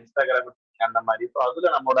எடுத்துக்கோங்க, இன்ஸ்டாகிராம் எடுத்துக்கோங்க, அந்த மாதிரி. ஸோ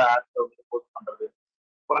அதுல நம்மளோட ஆட்ஸை வந்து போஸ்ட் பண்றது.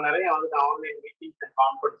 அப்புறம் நிறைய வந்துட்டு ஆன்லைன் மீட்டிங்ஸ் அண்ட்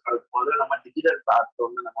கான்ஃபரன்ஸ் இருக்கும், அதுல நம்ம டிஜிட்டல் ஆட்ஸ்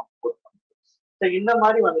வந்து நம்ம போஸ்ட் பண்றோம். ஸோ இந்த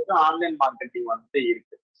மாதிரி வந்துட்டு ஆன்லைன் மார்க்கெட்டிங் வந்துட்டு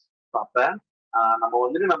இருக்கு. அப்ப நம்ம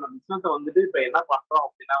வந்துட்டு நம்ம பிசினஸை வந்துட்டு இப்ப என்ன பண்றோம்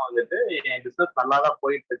அப்படின்னா வந்துட்டு என் பிசினஸ் நல்லா தான்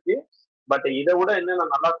போயிட்டு இருக்கு, பட் இதை விட என்ன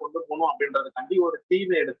நான் நல்லா கொண்டு போகணும் அப்படின்றதுக்காண்டி ஒரு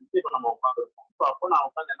டீமை எடுத்துட்டு இப்ப நம்ம உட்காந்துருக்கோம். ஸோ அப்போ நான்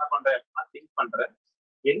உட்காந்து என்ன பண்றேன் அப்படின்னா திங்க் பண்றேன்.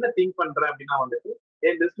 என்ன திங்க் பண்றேன் அப்படின்னா வந்துட்டு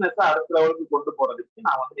என் பிசினஸ் அடுத்த லெவலுக்கு கொண்டு போறதுக்கு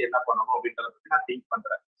நான் வந்துட்டு என்ன பண்ணணும் அப்படின்றத பத்தி நான் திங்க்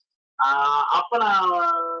பண்றேன். அப்ப நான்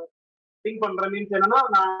திங்க் பண்ற மீன்ஸ் என்னன்னா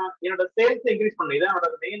நான் என்னோட சேல்ஸ் இன்க்ரீஸ் பண்ணணும். இதான்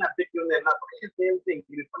என்னோட மெயின் அப்ஜெக்டிவ் வந்து என்ன பண்ணணும், சேல்ஸ்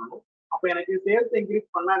இன்க்ரீஸ் பண்ணணும். அப்ப எனக்கு சேல்ஸ் இன்க்ரீஸ்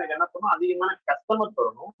பண்ணா எனக்கு என்ன பண்ணணும், அதிகமான கஸ்டமர்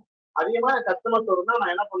வரணும். அதிகமான கஸ்டமர் வரணும்னா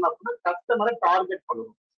நான் என்ன பண்ணணும் அப்படின்னா கஸ்டமரை டார்கெட்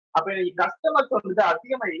பண்ணணும். அப்ப எனக்கு கஸ்டமர்ஸ் வந்துட்டு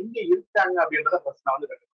அதிகமா எங்க இருக்காங்க அப்படின்றத ஃபர்ஸ்ட் நான் வந்து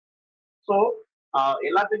கட்டுறேன். ஸோ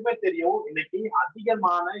எல்லாத்துக்குமே தெரியும் இன்னைக்கு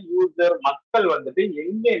அதிகமான யூசர் மக்கள் வந்துட்டு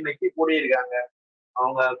எங்க இன்னைக்கு கூடியிருக்காங்க.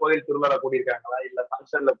 அவங்க கோயில் திருவிழா கூடியிருக்காங்களா, இல்ல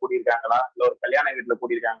ஃபங்க்ஷன்ல கூடியிருக்காங்களா, இல்ல ஒரு கல்யாண வீட்டுல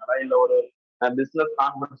கூடியிருக்காங்களா, இல்ல ஒரு பிசினஸ்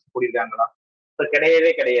கான்ஃபரன்ஸ் கூடியிருக்காங்களா?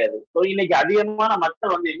 கிடையவே கிடையாது. ஸோ இன்னைக்கு அதிகமான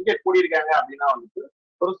மக்கள் வந்து எங்க கூடியிருக்காங்க அப்படின்னா வந்துட்டு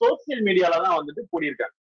ஒரு சோசியல் மீடியால தான் வந்துட்டு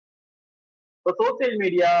கூடியிருக்காங்க. இப்போ சோசியல்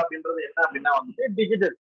மீடியா அப்படின்றது என்ன அப்படின்னா வந்துட்டு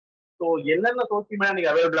டிஜிட்டல். ஸோ என்னென்ன சோசியல் மீடியா நீங்க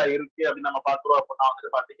அவைலபிளா இருக்கு அப்படின்னு நம்ம பாக்குறோம் அப்படின்னா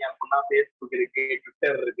வந்துட்டு பாத்தீங்க அப்படின்னா ஃபேஸ்புக் இருக்கு,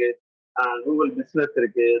 ட்விட்டர் இருக்கு, கூகுள் பிசினஸ்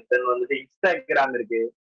இருக்கு, தென் வந்துட்டு இன்ஸ்டாகிராம் இருக்கு.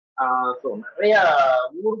 ஸோ நிறைய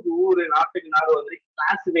ஊருக்கு ஊரு, நாட்டுக்கு நாடு வந்து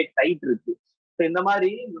கிளாசிஃபை சைட் இருக்கு. ஸோ இந்த மாதிரி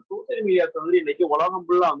இந்த சோசியல் மீடியாஸ் வந்து இன்னைக்கு உலகம்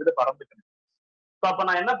ஃபுல்லா வந்துட்டு பறந்துட்டு இருக்கு. ஸோ அப்ப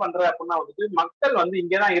நான் என்ன பண்றேன் அப்படின்னா வந்துட்டு மக்கள் வந்து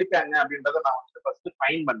இங்கதான் இருக்காங்க அப்படின்றத நான் வந்துட்டு ஃபர்ஸ்ட்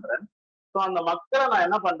ஃபைன் பண்றேன். ஸோ அந்த மக்களை நான்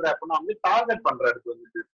என்ன பண்றேன் அப்படின்னா வந்து டார்கெட் பண்றேன் அதுக்கு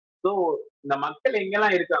வந்துட்டு. ஸோ இந்த மக்கள்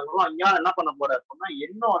எங்கெல்லாம் இருக்காங்களோ அங்கெல்லாம் என்ன பண்ண போறேன் அப்படின்னா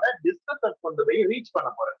என்னோட பிசினஸ் கொண்டு போய் ரீச் பண்ண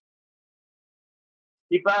போறேன்.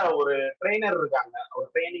 இப்ப ஒரு ட்ரெயினர் இருக்காங்க, ஒரு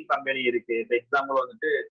ட்ரைனிங் கம்பெனி இருக்கு. இப்ப எக்ஸாம்பிள்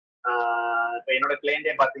வந்துட்டு இப்ப என்னோட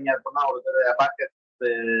கிளைண்டே பாத்தீங்க அப்படின்னா ஒருத்தர் அபாக்கஸ்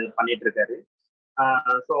பண்ணிட்டு இருக்காரு.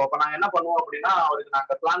 ஸோ அப்ப நாங்க என்ன பண்ணுவோம் அப்படின்னா அவருக்கு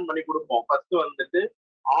நாங்க பிளான் பண்ணி கொடுப்போம். ஃபர்ஸ்ட் வந்துட்டு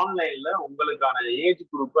ஆன்லைன்ல உங்களுக்கான ஏஜ்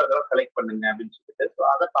குரூப் அதெல்லாம் செலக்ட் பண்ணுங்க அப்படின்னு சொல்லிட்டு, ஸோ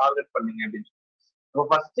அதை டார்கெட் பண்ணுங்க அப்படின்னு சொல்லிட்டு. இப்போ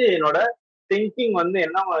ஃபர்ஸ்ட் என்னோட திங்கிங் வந்து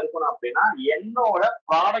என்னவா இருக்கணும் அப்படின்னா என்னோட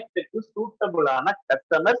ப்ராடக்ட்டுக்கு சூட்டபிளான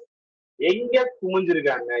கஸ்டமர்ஸ் எங்க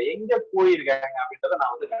குமிஞ்சிருக்காங்க, எங்க போயிருக்காங்க அப்படின்றத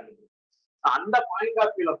நான் வந்து கண்டுபிடிச்சேன். அந்த பாயிண்ட்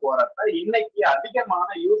ஆஃப் வியூல போறப்ப இன்னைக்கு அதிகமான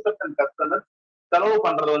யூசர்ஸ் அண்ட் கஸ்டமர்ஸ் செலவு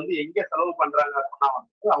பண்றது வந்து எங்க செலவு பண்றாங்க அப்படின்னா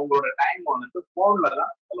வந்துட்டு அவங்களோட டைம் வந்துட்டு போன்ல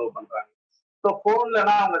தான் செலவு பண்றாங்க. ஸோ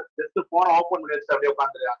போன்லனா அவங்க ஜஸ்ட் போனை ஓப்பன் பண்ணி வச்சு அப்படியே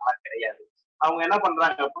உட்காந்துருக்காங்களா? கிடையாது. அவங்க என்ன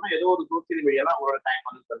பண்றாங்க அப்படின்னா ஏதோ ஒரு சோசியல் மீடியால அவங்களோட டைம்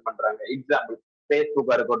வந்து ஸ்பெண்ட் பண்றாங்க. எக்ஸாம்பிள்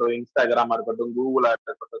ஃபேஸ்புக்கா இருக்கட்டும், இன்ஸ்டாகிராமா இருக்கட்டும், கூகுளா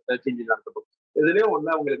இருக்கட்டும், சர்ச் இன்ஜினா இருக்கட்டும், இதுலயே ஒண்ணு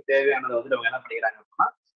அவங்களுக்கு தேவையானதை வந்து அவங்க என்ன பண்ணிக்கிறாங்க அப்படின்னா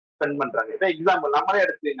ஸ்பெண்ட் பண்றாங்க. இப்ப எக்ஸாம்பிள் நம்மளே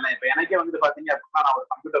எடுத்துக்கீங்களேன். இப்ப எனக்கே வந்து பாத்தீங்க அப்படின்னா நான் ஒரு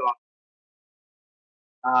கம்ப்யூட்டர் வாங்க.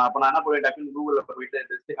 அப்ப நான் என்ன போய் டக்குன்னு கூகுள்ல போயிட்டு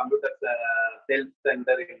just computer sales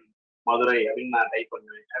centre in Madurai அப்படின்னு நான் டைப்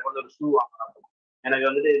பண்ணுவேன். எனக்கு வந்து ஒரு ஷூ வாங்கணும். எனக்கு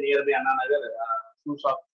வந்துட்டு nearby Anna Nagar shoe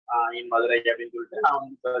shop இன் மதுரை அப்படின்னு சொல்லிட்டு நான்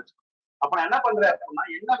வந்து சர்ச். அப்ப நான் என்ன பண்றேன் அப்படின்னா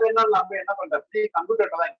என்ன வேணாலும் நம்ம என்ன பண்றேன்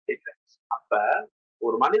கம்ப்யூட்டர் தான் கேட்கிறேன். அப்ப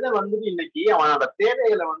ஒரு மனிதன் வந்துட்டு இன்னைக்கு அவனோட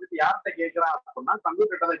தேவைகளை வந்துட்டு யார்கிட்ட கேட்கறான் அப்படின்னா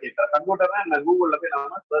கம்ப்யூட்டர் தான் கேட்கறான். கம்ப்யூட்டர் தான் என்ன கூகுள்ல போய்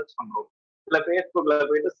நம்ம சர்ச் பண்றோம், இல்ல ஃபேஸ்புக்ல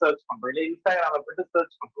போயிட்டு சர்ச் பண்றோம், இல்ல இன்ஸ்டாகிராம்ல போயிட்டு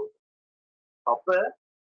சர்ச் பண்றோம். அப்ப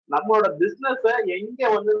நம்மளோட பிசினஸ எங்க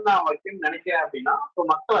வந்து நான் வைக்கணும்னு நினைக்கிறேன் அப்படின்னா இப்போ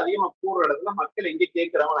மக்கள் அதிகமா கூடுற இடத்துல மக்கள் எங்க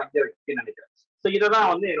கேட்கிறாங்களோ அங்கே வைக்க நினைக்கிறேன். ஸோ இததான்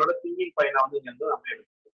வந்து என்னோட திங்கிங் பையனை வந்து இங்க வந்து நம்ம எடுக்கணும்.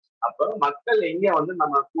 அப்ப மக்கள் எங்க வந்து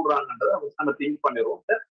நம்ம கூடுறாங்கன்றத நம்ம திங்க் பண்ணிடுவோம்.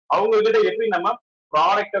 அவங்க கிட்ட எப்படி நம்ம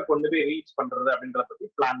ப்ராடக்டை கொண்டு போய் ரீச் பண்றது அப்படின்றத பத்தி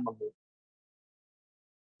பிளான் பண்ணுவோம்.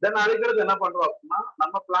 தென் அதுக்கடுத்து என்ன பண்றோம் அப்படின்னா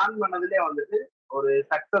நம்ம பிளான் பண்ணதுலேயே வந்துட்டு ஒரு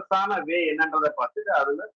சக்சஸான வே என்னன்றதை பார்த்துட்டு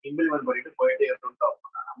அதுல இம்ப்ளிமெண்ட் பண்ணிட்டு போயிட்டே இருக்கணும்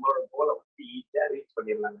அப்படின்னா நம்மளோட கோலை வந்து ஈஸியா ரீச்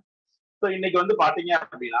பண்ணிடலாங்க. ஸோ இன்னைக்கு வந்து பாத்தீங்க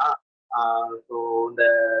அப்படின்னா ஸோ இந்த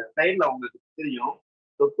ஸ்லைட்ல உங்களுக்கு தெரியும்.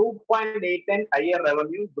 So 2.8 times higher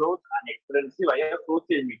revenue growth and expensive via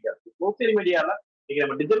social media. Social மீடியால இன்னைக்கு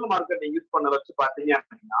நம்ம டிஜிட்டல் மார்க்கெட்டிங் யூஸ் பண்ண வச்சு பாத்தீங்க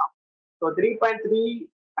அப்படின்னா ஸோ 3.3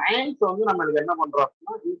 times வந்து நம்மளுக்கு என்ன பண்றோம்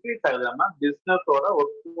அப்படின்னா இன்க்ரீஸ் ஆகுது நம்ம பிசினஸோட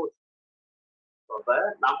ஒர்க் ஃபோர்ஸ். அப்ப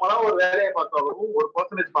நம்மளா ஒரு வேலையை பார்த்தாலும் ஒரு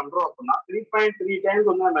பர்சன்டேஜ் பண்றோம் அப்படின்னா 3.3 times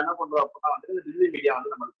வந்து நம்ம என்ன பண்றோம் அப்படின்னா வந்து டிஜிட்டல் மீடியா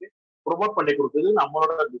வந்து நம்மளுக்கு ப்ரொமோட் பண்ணி கொடுக்குது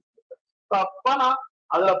நம்மளோட பிசினஸ். அப்ப நான்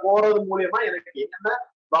அதுல போறது மூலியமா எனக்கு என்னென்ன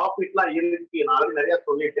ப்ராஃபிட் எல்லாம் இருக்கு, நான் ஆல்ரெடி நிறைய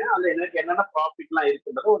சொல்லிட்டேன். அதுல எனக்கு என்னென்ன ப்ராஃபிட் எல்லாம்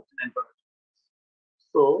இருக்குன்றத ஒரு சின்ன இன்ஃபர்மேஷன்.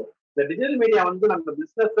 ஸோ இந்த டிஜிட்டல் மீடியா வந்து நம்ம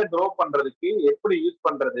பிசினஸ் க்ரோ பண்றதுக்கு எப்படி யூஸ்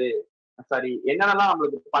பண்றது, சாரி என்னென்னலாம்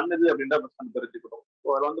நம்மளுக்கு பண்ணுது அப்படின்ற நம்ம தெரிஞ்சுக்கணும். ஸோ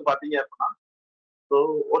அதுல வந்து பாத்தீங்க அப்படின்னா ஸோ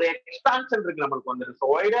ஒரு எக்ஸ்பான்ஷன் இருக்கு நம்மளுக்கு வந்துட்டு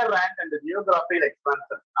ஒய்டர் ரேங்க் அண்ட் ஜியோகிராபியல்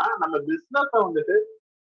எக்ஸ்பான்ஷன். நம்ம பிசினஸ் வந்துட்டு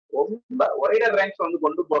ரொம்ப ஒய்டர் ரேங்க்ஸ் வந்து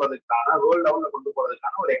கொண்டு போறதுக்கான வேர்ல்ட் லெவல்ல கொண்டு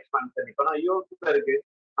போறதுக்கான ஒரு எக்ஸ்பான்ஷன். இப்போ நான் யூஎஸ்ல இருக்கு,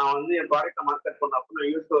 நான் வந்து என் ப்ராடக்ட்டை மார்க்கெட் பண்ண அப்படின்னா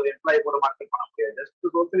யூஎஸ்ல ஒரு எம்ப்ளாயி கூட மார்க்கெட் பண்ண முடியாது.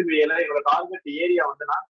 ஜஸ்ட் சோசியல் மீடியால என்னோட டார்கெட் ஏரியா வந்து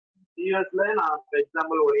நான் யூஎஸ்ல நான்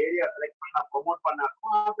எக்ஸாம்பிள் ஒரு ஏரியா செலக்ட் பண்ணி நான் ப்ரொமோட் பண்ண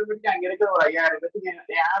ஆட்டோமேட்டிக்கா அங்க இருக்கிற ஒரு 5000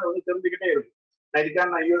 பேருக்கு யார் வந்து தெரிஞ்சுக்கிட்டே இருக்கும். நான் இதுக்காக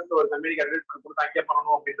நான் யூஎஸ்ல ஒரு கம்பெனிக்கு அட்வைஸ் பண்ணி கொடுத்து அங்கே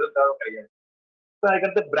பண்ணணும் அப்படின்றது தேவை கிடையாது. ஸோ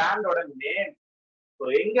அதுக்கடுத்து பிராண்டோட நேம். ஸோ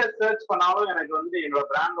எங்க சர்ச் பண்ணாலும் எனக்கு வந்து என்னோட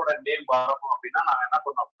பிராண்டோட நேம் வரணும் அப்படின்னா நான் என்ன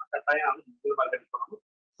பண்ணணும் அப்படின்னா கட்டாயம் வந்து டிஜிட்டல் மார்க்கெட்டிங் பண்ணணும்.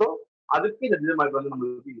 ஸோ அதுக்கு இந்த டிஜிட்டல் மார்க்கெட் வந்து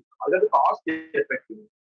நம்மளுக்கு யூஸ் பண்ணும். அதுக்கு காஸ்ட் எஃபெக்டிவ்.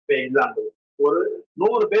 இப்போ எக்ஸாம்பிள் ஒரு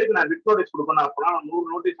 100 பேருக்கு நான் பிட் நோட்டீஸ் கொடுக்கணும் அப்படின்னா 100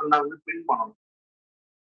 நோட்டீஸ் வந்து வந்து பிரிண்ட் பண்ணணும்.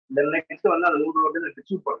 இந்த நெக்ஸ்ட் வந்து அந்த 100 நோட்டீஸ்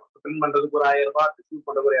டிஸ்ட்ரிபியூட் பண்ணணும். பிரிண்ட் பண்றதுக்கு ஒரு 1000 ரூபாய், டிஸ்ட்ரிபியூட்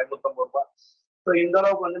பண்றதுக்கு ஒரு 250 ரூபாய். ஸோ இந்த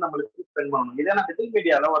அளவுக்கு வந்து நம்மளுக்கு ஸ்பெண்ட் பண்ணணும். இதே நான் டிஜிட்டல்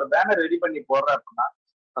மீடியால ஒரு பேனர் ரெடி பண்ணி போடுறேன் அப்படின்னா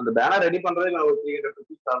அந்த பேனர் ரெடி பண்றதுக்கு நான் ஒரு 300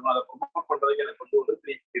 rupees ஆகும். அதை ப்ரொமோட் பண்றதுக்கு எனக்கு வந்து ஒரு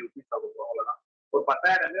 350 rupees ஆகும். அவ்வளவுதான். ஒரு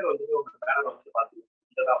 10,000 பேர் வந்து ஒரு பேனர் வந்து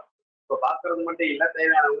பாத்துக்கலாம். இப்போ பாக்குறது மட்டும் இல்ல,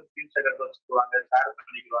 தேவையானவங்க ஸ்கிரீன்ஷாட் எடுத்து வச்சுக்குவாங்க, ஷேர்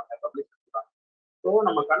பண்ணிக்குவாங்க, பப்ளிஷ் பண்ணுவாங்க. ஸோ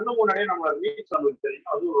நம்ம கண்ணு முன்னாடியே நம்ம ரீச் நம்மளுக்கு தெரியும்.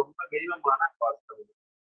 அது ரொம்ப மினிமமான காஸ்ட்.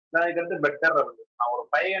 இதுக்கு வந்து பெட்டர் வந்து நான் ஒரு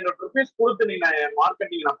 500 rupees கொடுத்து நீங்க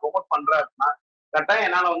மார்க்கெட்டிங் நான் ப்ரொமோட் பண்றேன் அப்படின்னா கரெக்டாக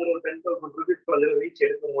என்னால வந்து ஒரு 10,000 rupees வந்து ரீச்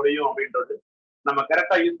எடுக்க முடியும் அப்படின்றது நம்ம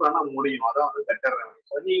கரெக்டா யூஸ் பண்ணா முடியும். அதான் வந்து பெட்டர் ரெவன்யூ.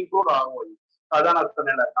 அது இன்க்ளூட் ஆகும். அதான் நான்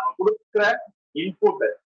சொன்னேன், நம்ம கொடுக்குற இன்புட்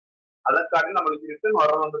அதற்காக நம்மளுக்கு ரிட்டர்ன்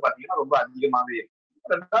வர்றது வந்து பாத்தீங்கன்னா ரொம்ப அதிகமாவே இருக்கு.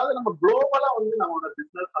 ரெண்டாவது நம்ம குளோபலா வந்து நம்மளோட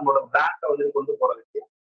பிசினஸ் நம்மளோட பிராண்டை வந்து கொண்டு போறதுக்கு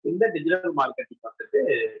இந்த டிஜிட்டல் மார்க்கெட்டிங் வந்துட்டு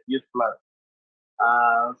யூஸ்ஃபுல்லா இருக்கு.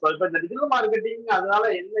 ஸோ இப்போ இந்த டிஜிட்டல் மார்க்கெட்டிங் அதனால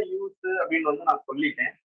என்ன யூஸ் அப்படின்னு வந்து நான்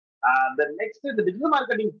சொல்லிட்டேன். நெக்ஸ்ட் இந்த டிஜிட்டல்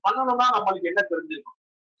மார்க்கெட்டிங் பண்ணணும்னா நம்மளுக்கு என்ன தெரிஞ்சிருக்கும்.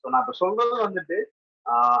 ஸோ நான் இப்போ சொல்றது வந்துட்டு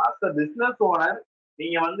அஸ் அ பிசினஸ் ஓனர்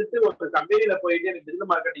நீங்க வந்துட்டு ஒரு கம்பெனில போயிட்டு எனக்கு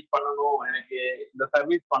டிஜிட்டல் மார்க்கெட்டிங் பண்ணணும், எனக்கு இந்த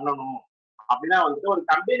சர்வீஸ் பண்ணணும் அப்படின்னா வந்துட்டு ஒரு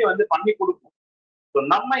கம்பெனி வந்து பண்ணி கொடுக்கும். ஸோ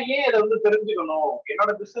நம்ம ஏன் இதை வந்து தெரிஞ்சுக்கணும்,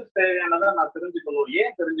 என்னோட பிசினஸ் தேவையானதை நான் தெரிஞ்சுக்கணும்.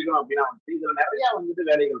 ஏன் தெரிஞ்சுக்கணும் அப்படின்னா வந்து இதுல நிறைய வந்துட்டு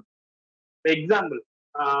வேலைகள். எக்ஸாம்பிள்,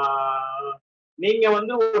 நீங்க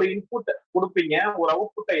வந்து ஒரு இன்புட் கொடுப்பீங்க, ஒரு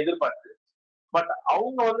அவுட்புட்டை எதிர்பார்த்து. பட்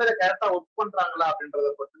அவங்க வந்து அதை கரெக்டா ஒர்க் பண்றாங்களா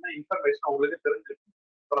அப்படின்றத பத்தின இன்ஃபர்மேஷன் உங்களுக்கு தெரிஞ்சிருக்கும்.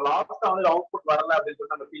 இப்போ லாஸ்டா வந்து அவுட்புட் வரல அப்படின்னு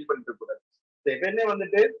சொல்லிட்டு நம்ம ஃபீல் பண்ணிட்டு கூடாது. எப்பயுமே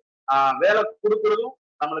வந்துட்டு வேலை கொடுக்கறதும்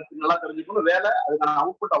நம்மளுக்கு நல்லா தெரிஞ்சுக்கணும், வேலை அதுக்கான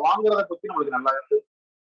அவுட்புட்டை வாங்குறத பத்தி நம்மளுக்கு நல்லா இருக்கு.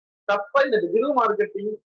 தப்ப இந்த டிஜிட்டல்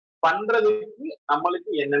மார்க்கெட்டிங் பண்றதுக்கு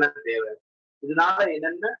நம்மளுக்கு என்னென்ன தேவை, இதனால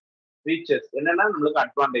என்னென்ன ஃபீச்சர்ஸ், என்னென்ன நம்மளுக்கு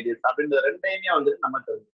அட்வான்டேஜஸ் அப்படின்ற ரெண்டையுமே வந்துட்டு நம்ம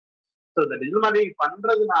தெரிஞ்சுக்கணும். ஸோ இந்த டிஜிட்டல் மார்க்கெட்டிங்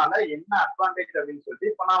பண்றதுனால என்ன அட்வான்டேஜ் அப்படின்னு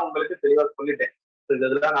சொல்லிட்டு இப்போ நான் உங்களுக்கு தெளிவா சொல்லிட்டேன்.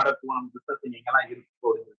 இதெல்லாம் நடக்கும், நம்ம பிசினஸ் எங்கெல்லாம் இருக்கு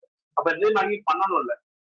அப்படின்னு. அப்ப டிஜிட்டல் மார்க்கெட்டிங் பண்ணணும் இல்ல,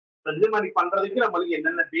 டிஜிட்டல் மார்க்கெட்டிங் பண்றதுக்கு நம்மளுக்கு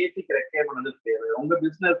என்னென்ன பேசிக் ரெக்யர்மெண்ட் தேவை, உங்க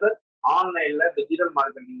பிசினஸ் ஆன்லைன்ல டிஜிட்டல்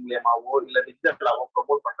மார்க்கெட்டிங் மூலியமாவோ இல்ல டிஜிட்டலாவோ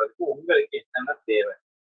ப்ரொமோட் பண்றதுக்கு உங்களுக்கு என்னென்ன தேவை.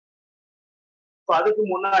 ஸோ அதுக்கு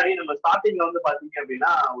முன்னாடி நம்ம ஸ்டார்டிங்ல வந்து பாத்தீங்க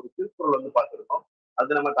அப்படின்னா ஒரு திருக்குறள் வந்து பார்த்துருக்கோம்.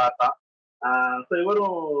 அது நம்ம தாத்தா. ஸோ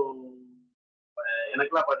இவரும்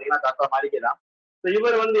எனக்குலாம் பாத்தீங்கன்னா தாத்தா மாளிகைதான். ஸோ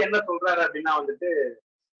இவர் வந்து என்ன சொல்றாரு அப்படின்னா வந்துட்டு,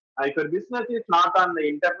 if your business is not on the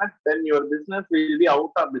internet, then your business will be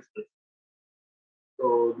out of business. So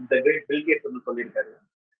இந்த கிரேட் பில் கேட்ஸ் வந்து சொல்லியிருக்காரு.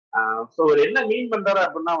 ஸோ அவர் என்ன மீன் பண்றாரு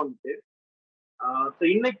அப்படின்னா வந்துட்டு,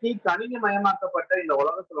 இன்னைக்கு கணினிமயமாக்கப்பட்ட இந்த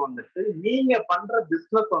உலகத்துல வந்துட்டு நீங்க பண்ற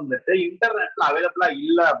பிசினஸ் வந்துட்டு இன்டர்நெட்ல அவைலபிளா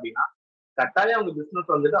இல்ல அப்படின்னா கட்டாயம் உங்க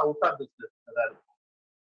பிசினஸ் வந்துட்டு அவுட் ஆஃப் பிசினஸ் தான் இருக்கும்.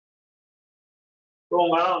 ஸோ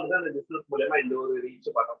உங்களால வந்து அந்த பிசினஸ் மூலயமா இந்த ஒரு ரீச்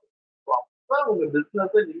பண்ண முடியும். ஸோ அப்ப உங்க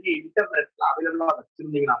பிசினஸ் நீங்க இன்டர்நெட்ல அவைலபிளா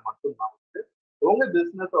வச்சிருந்தீங்கன்னா மட்டும்தான் வந்து உங்க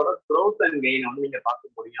பிசினஸோட க்ரோத் அண்ட் கெயின் வந்து நீங்க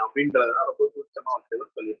பார்க்க முடியும் அப்படின்றதுதான் ரொம்ப சூட்சமா வந்து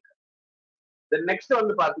சொல்லியிருக்காரு. நெக்ஸ்ட்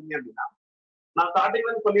வந்து பாத்தீங்க அப்படின்னா, நான் ஸ்டார்டிங்ல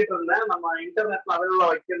இருந்து சொல்லிட்டு இருந்தேன் நம்ம இன்டர்நெட்ல அவைலபிளா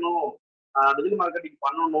வைக்கணும், டிஜிட்டல் மார்க்கெட்டிங்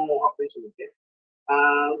பண்ணணும் அப்படின்னு சொல்லிட்டு.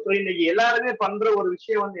 ஸோ இன்னைக்கு எல்லாருமே பண்ற ஒரு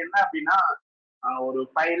விஷயம் வந்து என்ன அப்படின்னா, ஒரு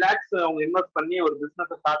 5 lakhs அவங்க இன்வெஸ்ட் பண்ணி ஒரு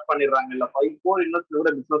பிசினஸ் ஸ்டார்ட் பண்ணிடுறாங்க, இல்ல 5 crore இன்வெஸ்ட்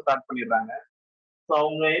கூட பிசினஸ் ஸ்டார்ட் பண்ணிடுறாங்க. ஸோ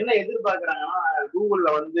அவங்க என்ன எதிர்பார்க்கறாங்கன்னா,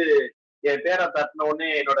 கூகுள்ல வந்து என் பேரை தட்டின உடனே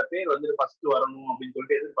என்னோட பேர் வந்து ஃபர்ஸ்ட் வரணும் அப்படின்னு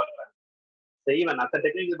சொல்லிட்டு எதிர்பார்க்கறாங்க. செய்வேன் நான்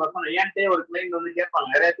டெக்னிக்கல் பர்சன். ஏன்ட்டே ஒரு கிளைண்ட் வந்து கேட்பாங்க,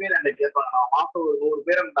 நிறைய பேர் என்கிட்ட கேட்பாங்க. நான் மாசம் ஒரு 100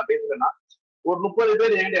 பேரை நான் பேசுறேன்னா ஒரு 30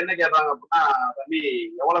 பேர் என்கிட்ட என்ன கேட்பாங்க அப்படின்னா, தம்பி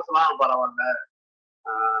எவ்வளவு சொன்னாலும் பரவாயில்ல,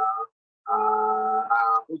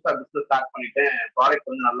 நான் புதுசா பிசினஸ் ஸ்டார்ட் பண்ணிட்டேன்,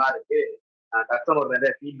 ப்ராடக்ட் வந்து நல்லா இருக்கு, கஸ்டமர்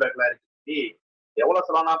நிறைய ஃபீட்பேக்லாம் இருக்கு, எவ்வளவு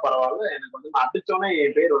சொல்லலாம் பரவாயில்ல, எனக்கு வந்து நான் அடிச்சோன்னே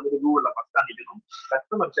என் பேர் வந்து கூகுள்ல ஃபர்ஸ்டா நிக்கணும்,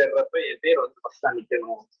 கஸ்டமர் சேர்றப்ப என் பேர் வந்து ஃபர்ஸ்டா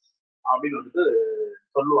நிக்கணும் அப்படின்னு வந்துட்டு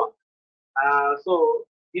சொல்லுவாங்க. ஸோ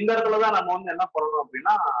இந்த இடத்துலதான் நம்ம வந்து என்ன பண்ணணும்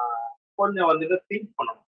அப்படின்னா கொஞ்சம் வந்துட்டு திங்க்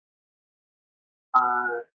பண்ணணும்.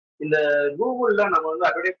 இந்த கூகுள்ல நம்ம வந்து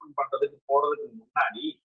அட்வர்டைஸ்மெண்ட் பண்றதுக்கு போறதுக்கு முன்னாடி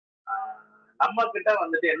நம்ம கிட்ட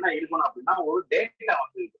வந்துட்டு என்ன இருக்கணும் அப்படின்னா ஒரு டேட்டா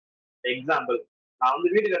வந்து இருக்கு. எக்ஸாம்பிள், நான்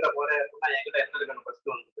வந்து வீடு கட்ட போறேன் அப்படின்னா என்கிட்ட என்ன இருக்கணும்,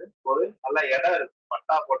 ஃபர்ஸ்ட் வந்துட்டு ஒரு நல்ல இடம் இருக்கு,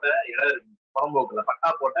 பட்டா போட்ட இடம் இருக்கு, புறம்போக்குல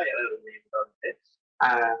பட்டா போட்ட இடம் இருக்கு என்கிட்ட வந்துட்டு.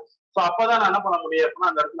 ஸோ அப்பதான் நான் என்ன பண்ண முடியும்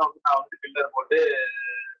அப்படின்னா அந்த இடத்துல வந்து நான் வந்து பில்லர் போட்டு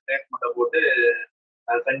பேஸ்மெண்ட்டை போட்டு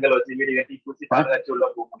செங்கல் வச்சு வீடு கட்டி பூச்சி பாதுகாச்சு உள்ள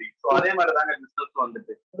போக முடியும். ஸோ அதே மாதிரி தாங்க பிசினஸ்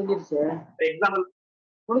வந்துட்டு. எக்ஸாம்பிள்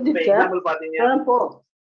பாத்தீங்க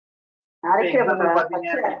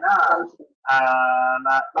அப்படின்னா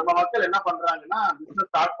நம்ம மக்கள் என்ன பண்றாங்கன்னா பிசினஸ்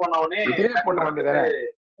ஸ்டார்ட் பண்ண உடனே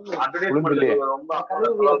ரொம்ப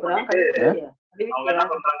அவங்க என்ன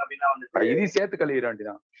பண்றாங்க அப்படின்னா வந்து இது சேர்த்து கழுவிட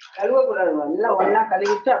வேண்டியதான்.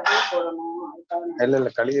 இல்ல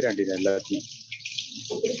இல்ல கழுவிட வேண்டியது எல்லாத்தையும்.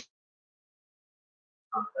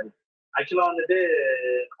 ஆக்சுவலா வந்துட்டு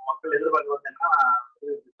நம்ம மக்கள் எதிர்பார்க்க வந்தேன்னா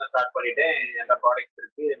பிசினஸ் ஸ்டார்ட் பண்ணிட்டேன், எந்த ப்ராடக்ட்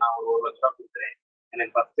இருக்கு, நான் ஒரு 1 லட்சம் ரூபா கொடுக்குறேன்,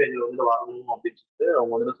 எனக்கு ஃபர்ஸ்ட் பேஜ்ல வந்து வரணும் அப்படின்னு சொல்லிட்டு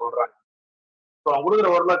அவங்க வந்து சொல்றாங்க. ஸோ அவங்க கொடுக்குற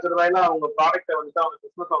 1 லட்சம் ரூபாயில அவங்க ப்ராடக்ட்டை வந்துட்டு அவங்க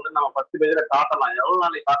பிசினஸ் வந்து நம்ம ஃபர்ஸ்ட் பேஜ்ல காட்டலாம். எவ்வளவு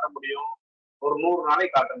நாளைக்கு காட்ட முடியும், ஒரு 100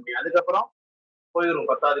 நாளைக்கு காட்ட முடியும். அதுக்கப்புறம் போயிடும்,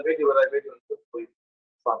 10,000 பேஜ் 20,000 பேஜ் வந்து போயிடும்.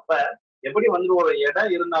 ஸோ அப்ப எப்படி வந்து ஒரு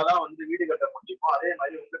இடம் இருந்தாதான் வந்து வீடு கட்ட முடியுமோ அதே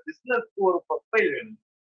மாதிரி உங்க பிசினஸ்க்கு ஒரு ப்ரொஃபைல் வேணும்.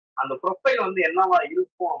 அந்த ப்ரொஃபைல் வந்து என்னவா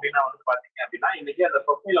இருக்கும் அப்படின்னா வந்து பாத்தீங்க அப்படின்னா இன்னைக்கு அந்த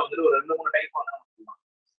ப்ரொஃபைல வந்துட்டு ஒரு 2-3 டைப் வந்து நம்ம சொல்லலாம்.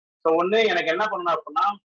 ஸோ ஒண்ணு எனக்கு என்ன பண்ணணும் அப்படின்னா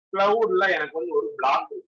கிளவுட்ல எனக்கு வந்து ஒரு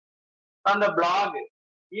பிளாக், அந்த பிளாக்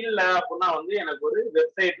இல்ல அப்படின்னா வந்து எனக்கு ஒரு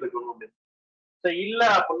வெப்சைட் இருக்கணும் அப்படின்னு. ஸோ இல்ல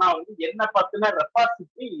அப்படின்னா வந்து என்ன பத்தின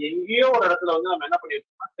ரெபாசிட்டி எங்கேயோ ஒரு இடத்துல வந்து நம்ம என்ன பண்ணி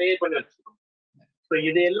வச்சுக்கோம், சேவ் பண்ணி வச்சுக்கணும். ஸோ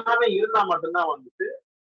இது எல்லாமே இருந்தா மட்டும்தான் வந்துட்டு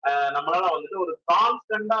நம்மளால வந்துட்டு ஒரு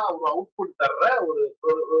கான்ஸ்டன்டா ஒரு அவுட்புட் தர்ற ஒரு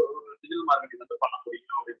டிஜிட்டல் மார்க்கெட்டிங் வந்து பண்ண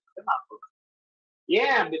முடியும் அப்படின்னு சொல்லிட்டு நான் சொல்றேன்.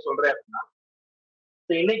 ஏன் அப்படி சொல்றேன் அப்படின்னா,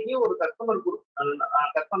 இன்னைக்கு ஒரு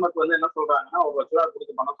கஸ்டமருக்கு வந்து என்ன சொல்றாங்கன்னா, ஒரு லட்ச ரூபா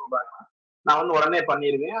கொடுத்து பண்ண சொல்றாங்கன்னா, நான் வந்து உடனே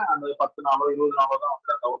பண்ணிருவேன். அந்த 10 நாளோ 20 நாளோ தான்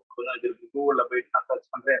வந்து அந்த அவுட்புட் தான் இருக்கு. கூகுள்ல போயிட்டு நான்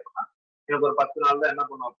சர்ச் பண்றேன் அப்படின்னா, எனக்கு ஒரு 10 நாள் தான் என்ன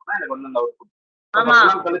பண்ணும் அப்படின்னா எனக்கு வந்து அந்த அவுட்புட் 10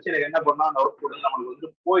 நாள் கழிச்சு எனக்கு என்ன பண்ணா அந்த அவுட்புட் நம்மளுக்கு வந்து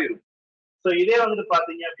போயிடும். ஸோ இதே வந்துட்டு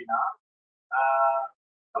பாத்தீங்க அப்படின்னா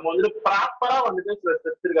நம்ம வந்துட்டு ப்ராப்பரா வந்துட்டு சில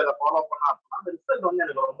ஸ்டெப்ஸ் இருக்கு, அதை ஃபாலோ பண்ணா அப்படின்னா அந்த ரிசல்ட் வந்து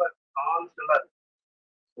எனக்கு ரொம்ப கான்ஸ்டன்டா இருக்கு.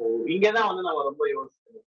 ஸோ இங்கதான் வந்து நம்ம ரொம்ப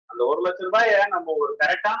யோசிக்கணும். அந்த 1 லட்சம் ரூபாய நம்ம ஒரு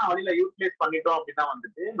கரெக்டான வழியில யூட்டிலைஸ் பண்ணிட்டோம் அப்படின்னா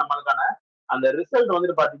வந்துட்டு நம்மளுக்கான அந்த ரிசல்ட்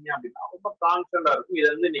வந்துட்டு பாத்தீங்க அப்படின்னா ரொம்ப கான்ஸ்டன்டா இருக்கும். இதை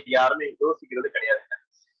வந்து இன்னைக்கு யாருமே யோசிக்கிறது கிடையாது.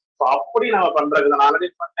 ஸோ அப்படி நம்ம பண்றது நான் ஆல்ரெடி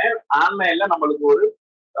பண்ணேன். ஆன்லைன்ல நம்மளுக்கு ஒரு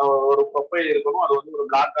ப்ரொஃபைல் இருக்கணும். அது வந்து ஒரு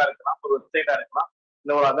பிளாகா இருக்கலாம், ஒரு வெப்சைட்டா இருக்கலாம்,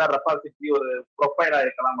 இல்ல ஒரு அதர் ரெபாசிட்டரி ஒரு ப்ரொஃபைலா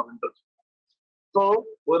இருக்கலாம் அப்படின்றது. ஸோ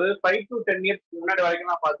ஒரு 5 to 10 years முன்னாடி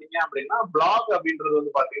வரைக்கும் பாத்தீங்க அப்படின்னா பிளாக் அப்படின்றது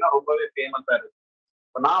வந்து பாத்தீங்கன்னா ரொம்பவே ஃபேமஸா இருக்கு.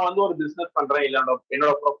 இப்போ நான் வந்து ஒரு பிசினஸ் பண்றேன், இல்ல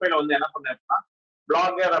என்னோட ப்ரொஃபைல வந்து என்ன பண்ணேன் அப்படின்னா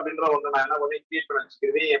பிளாகர் அப்படின்ற ஒன்று நான் என்ன பண்ணி கிரியேட் பண்ணி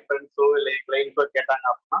வச்சுக்கிறேன். என் ஃப்ரெண்ட்ஸோ இல்லை என் கிளைண்ட்ஸோ கேட்டாங்க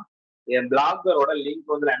அப்படின்னா என் பிளாகரோட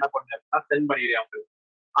லிங்க் வந்து நான் என்ன பண்ணேன் அப்படின்னா சென்ட் பண்ணிடுறேன் அவங்களுக்கு.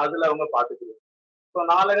 அதுல அவங்க பாத்துக்கிறேன். ஸோ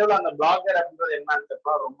நாளடைவில் அந்த பிளாகர் அப்படின்றது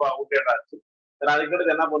என்னன்னு ரொம்ப அவுட்டேட் ஆச்சு.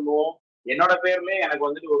 அதுக்கடுத்து என்ன பண்ணுவோம், என்னோட பேர்லயே எனக்கு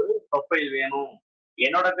வந்துட்டு ஒரு ப்ரொஃபைல் வேணும்,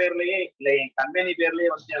 என்னோட பேர்லயே இல்ல என் கம்பெனி பேர்லயே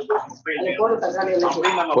வந்து எனக்கு ஒரு ப்ரொஃபைல் வேணும்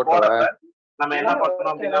அப்படின்னு நம்ம போறப்ப நம்ம என்ன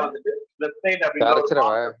பண்ணணும் அப்படின்னா வந்துட்டு வெப்சைட்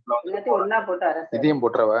இதையும்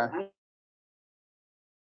போட்டுறவ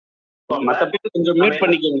மத்த பேர் கொஞ்சம் மியூட்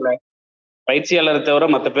பண்ணிக்கீங்களா, பயிற்சியாளரை தவிர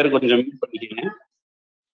மத்த பேர் கொஞ்சம் மியூட் பண்ணிக்கீங்க.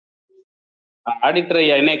 ஆடிட்டர்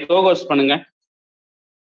என்ன கோகோஸ் பண்ணுங்க.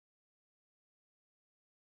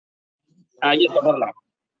 ஐயா தொடரலாம்.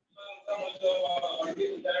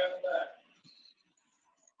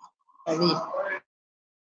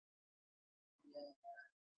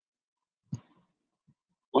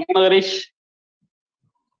 ஹரிஷ்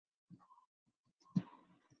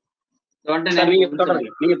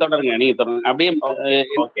நீங்க தொடருங்க அப்படியே.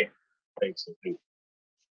 ஓகே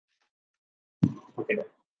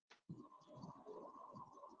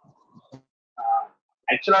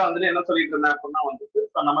ஆக்சுவலா வந்துட்டு என்ன சொல்லிட்டு இருந்தேன் அப்படின்னா வந்துட்டு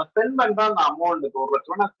நம்ம ஸ்பெண்ட் பண்ற அந்த அமௌண்ட் 1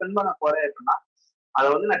 லட்சம் ரூபாய் நான் ஸ்பெண்ட் பண்ண போறேன் அப்படின்னா அதை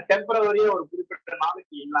வந்து நான் டெம்பரவரியா ஒரு குறிப்பிட்ட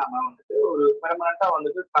நாளைக்கு இல்லாம வந்துட்டு ஒரு பெர்மனண்டா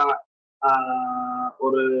வந்துட்டு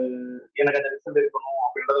ஒரு எனக்கு அந்த ரிசல்ட் இருக்கணும்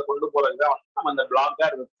அப்படின்றத கொண்டு போறதுதான் வந்து நம்ம அந்த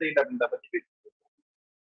பிளாகர் வெப்சைட் அப்படின்றத பத்தி பேசிட்டு.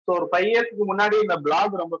 ஸோ ஒரு 5 இயர்ஸ்க்கு முன்னாடி இந்த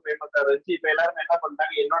பிளாக் ரொம்ப ஃபேமஸா இருந்துச்சு. இப்ப எல்லாருமே என்ன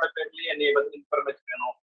பண்றாங்க, என்னோட பேர்லயே என்னைய பத்தின இன்ஃபர்மேஷன்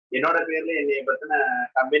வேணும், என்னோட பேர்லயே என்னைய பத்தின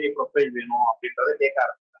கம்பெனி ப்ரொஃபைல் வேணும் அப்படின்றத கேட்க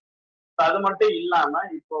ஆரம்பிச்சாங்க. அது மட்டும் இல்லாம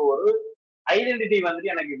இப்போ ஒரு ஐடென்டிட்டி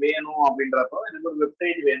வந்துட்டு எனக்கு வேணும் அப்படின்றப்போ எனக்கு ஒரு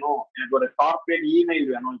வெப்சைட் வேணும், எனக்கு ஒரு கார்பரேட் இமெயில்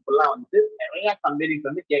வேணும், இப்பெல்லாம் வந்து நிறைய கம்பெனிஸ்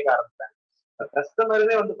வந்து கேட்க ஆரம்பிச்சாங்க.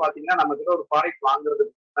 கஸ்டமருமே வந்து பாத்தீங்கன்னா நம்ம கிட்ட ஒரு ப்ராடக்ட்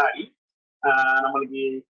வாங்குறதுக்கு முன்னாடி நம்மளுக்கு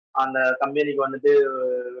அந்த கம்பெனிக்கு வந்துட்டு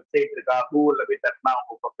வெப்சைட் இருக்கா, கூகுள்ல போய் தட்டினா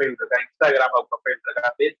அவங்க ப்ரொஃபைல் இருக்கா, இன்ஸ்டாகிராம்ல ப்ரொஃபைல்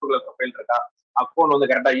இருக்கா, ஃபேஸ்புக்ல ப்ரொஃபைல் இருக்கா, அக்கௌண்ட் வந்து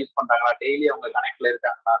கரெக்டா யூஸ் பண்றாங்களா, டெய்லி அவங்க கனெக்ட்ல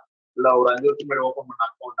இருக்காங்களா, இல்ல ஒரு 5 வருஷம் முன்னாடி ஓப்பன் பண்ண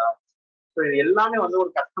அக்கௌண்டா. ஸோ இது எல்லாமே வந்து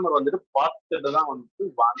ஒரு கஸ்டமர் வந்துட்டு பார்த்துட்டு தான் வந்துட்டு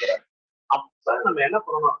வாங்குறாரு. அப்ப நம்ம என்ன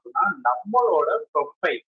பண்ணணும் அப்படின்னா நம்மளோட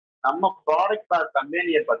ப்ரொஃபைல், நம்ம ப்ராடக்ட்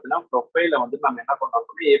கம்பெனியை பத்தினா ப்ரொஃபைல வந்து நம்ம என்ன பண்ணோம்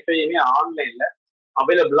அப்படின்னா எப்பயுமே ஆன்லைன்ல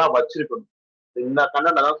அவைலபிளா வச்சிருக்கணும். இந்த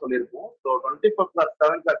கண்டென்ட் தான் சொல்லியிருக்கோம். ஸோ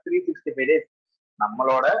 24/7/365 days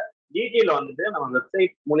நம்மளோட டீட்டெயில் வந்துட்டு நம்ம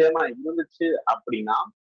வெப்சைட் மூலியமா இருந்துச்சு அப்படின்னா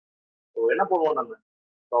என்ன பண்ணுவோம்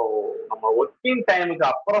நம்ம ஒர்க்கிங் டைமுக்கு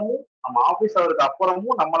அப்புறமும் நம்ம ஆபீஸ் அவருக்கு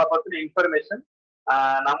அப்புறமும் நம்மளை பத்தின இன்ஃபர்மேஷன்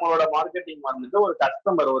நம்மளோட மார்க்கெட்டிங் வந்துட்டு ஒரு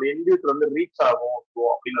கஸ்டமர் ஒரு இண்டிவிஜுவல் வந்து ரீச் ஆகும்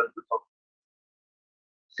அப்படின்னு வந்து சொல்றோம்.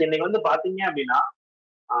 இன்னைக்கு வந்து பாத்தீங்க அப்படின்னா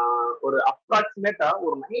ஒரு அப்ராக்சிமேட்டா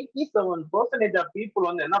ஒரு 97% ஆஃப் பீப்புள்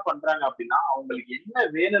வந்து என்ன பண்றாங்க அப்படின்னா அவங்களுக்கு என்ன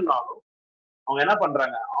வேணும்னாலும் அவங்க என்ன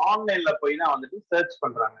பண்றாங்க ஆன்லைன்ல போய் தான் வந்துட்டு சர்ச்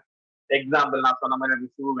பண்றாங்க. எக்ஸாம்பிள் நான் சொன்ன மாதிரி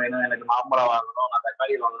எனக்கு ஷூ வேணும், எனக்கு மாம்பழம் வாங்கணும், நான்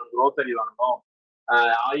தக்காளி வாங்கணும், க்ரோசரி வாங்கணும்,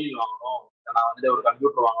 ஆயில் வாங்கணும், நான் வந்துட்டு ஒரு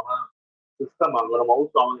கம்ப்யூட்டர் வாங்கணும், சிஸ்டம் வாங்கணும்,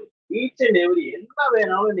 மவுஸ் வாங்கணும், ஈச் அண்ட் எவ்ரி என்ன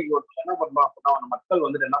வேணாலும் இன்னைக்கு ஒரு என்ன பண்றோம் அப்படின்னா மக்கள்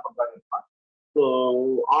வந்துட்டு என்ன பண்றாங்கன்னா ஸோ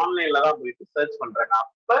ஆன்லைன்ல தான் போயிட்டு சர்ச் பண்றாங்க.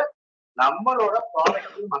 அப்ப நம்மளோட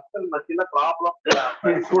ப்ராடக்ட் மக்கள் மத்தியில ப்ராப்ளம்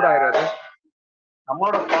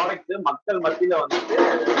நம்மளோட ப்ராடக்ட் மக்கள் மத்தியில வந்துட்டு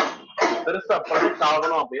பெருசா ப்ரொடக்ட்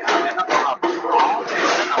ஆகணும் அப்படின்னா என்ன பண்ணலாம் அப்படின்னா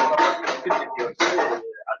ஆன்லைன்ல நம்மளோட விசிபிலிட்டி வந்து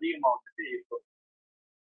அதிகமா வந்துட்டு இருக்கும்.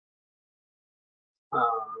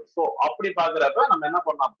 ஸோ அப்படி பாக்குறப்ப நம்ம என்ன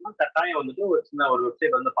பண்ணோம் அப்படின்னா கட்டாயம் வந்துட்டு ஒரு சின்ன ஒரு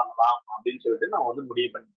வெப்சைட் வந்து பண்ணலாம் அப்படின்னு சொல்லிட்டு நான் வந்து முடிவு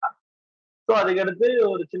பண்ணிட்டேன். ஸோ அதுக்கடுத்து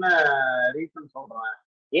ஒரு சின்ன ரீசன் சொல்றேன்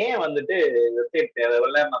ஏன் வந்துட்டு வெப்சைட்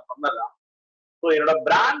தேவையில்ல நான் சொன்னதான். ஸோ என்னோட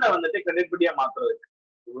பிராண்டை வந்துட்டு கிரெடிபிலிட்டியா மாத்துறதுக்கு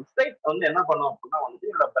வெப்சைட் வந்து என்ன பண்ணும் அப்படின்னா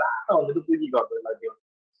வந்துட்டு என்னோட பிராண்டை வந்துட்டு தூக்கி காட்டுறது எல்லாத்தையும்.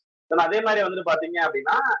 அதே மாதிரி வந்துட்டு பாத்தீங்க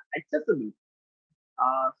அப்படின்னா அக்சசபிள்.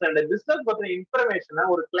 இந்த பிசினஸ் பத்தின இன்ஃபர்மேஷனை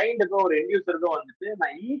ஒரு கிளைண்ட்டுக்கோ ஒரு எண்ட் யூசருக்கோ வந்துட்டு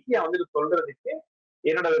நான் ஈஸியா வந்துட்டு சொல்றதுக்கு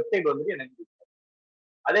என்னோட வெப்சைட் வந்துட்டு எனக்கு.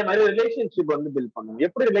 அதே மாதிரி ரிலேஷன்ஷிப் வந்து பில்ட் பண்ணும்.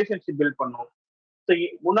 எப்படி ரிலேஷன்ஷிப் பில்ட் பண்ணும்? ஸோ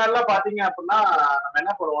முன்னாடிலாம் பாத்தீங்க அப்படின்னா நம்ம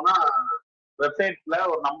என்ன பண்ணுவோம்னா வெப்சைட்ல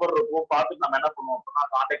ஒரு நம்பர் இருக்கும், பார்த்துட்டு நம்ம என்ன பண்ணுவோம் அப்படின்னா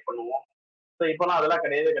கான்டாக்ட் பண்ணுவோம். ஸோ இப்போலாம் அதெல்லாம்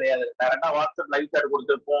கிடையாது. டைரக்டா வாட்ஸ்அப் லைவ் சாட்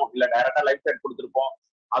கொடுத்துருப்போம், இல்ல டைரக்டா லைவ் சாட் கொடுத்துருப்போம்.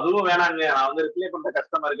 அதுவும் வேணாங்க, நான் வந்து ரிப்ளை பண்ற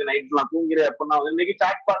கஸ்டமருக்கு நைட் நான் தூங்கிறேன் அப்படின்னா வந்து இன்னைக்கு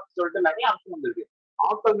சாட் பாக்ஸ் சொல்லிட்டு நிறைய ஆப்ஷன் வந்துருக்கு.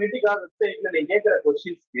 ஆட்டோமேட்டிக்கா வெப்சைட்ல நீங்க கேட்கிற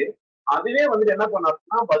கொஸ்டின்ஸ்க்கு அதுவே வந்துட்டு என்ன பண்ண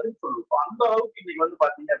அப்படின்னா பதில் சொல்லுவோம். அந்த அளவுக்கு இன்னைக்கு வந்து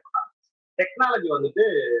பாத்தீங்க அப்படின்னா டெக்னாலஜி வந்துட்டு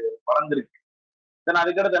வளர்ந்துருக்கு. தென்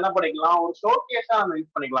அதுக்கடுத்து என்ன பண்ணிக்கலாம், ஒரு ஷோகேஸா நம்ம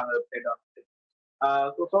யூஸ் பண்ணிக்கலாம் அந்த வெப்சைட்டை வந்துட்டு.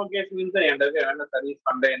 ஷோகேஸ் மீன்ஸ் என்கிட்ட என்ன சர்வீஸ்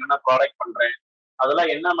பண்றேன், என்னென்ன ப்ராடக்ட் பண்றேன்,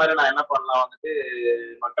 அதெல்லாம் என்ன மாதிரி நான் என்ன பண்ணலாம் வந்துட்டு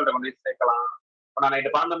மக்கள்கிட்ட கொண்டு போய் சேர்க்கலாம். இப்போ நான்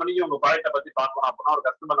நைட்டு 12 மணிக்கு உங்க ப்ராடக்ட்டை பத்தி பார்க்கணும் அப்படின்னா ஒரு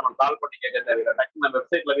கஸ்டமர் நம்ம கால் பண்ணி கேட்க தேவையில்லை. டக்குனு நம்ம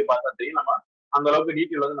வெப்சைட்ல போய் பார்த்தா தெரியும் நம்ம அந்த அளவுக்கு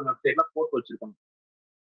டீட்டெயில் வந்து நம்ம வெப்சைட்ல போட்டு வச்சிருக்கோம்.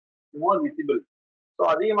 மோர் விசிபிள். ஸோ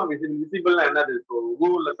அதிகமா விசிபிள்னா என்னது? ஸோ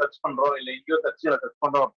கூகுள்ல சர்ச் பண்றோம், இல்லை எங்கேயோ சர்ச்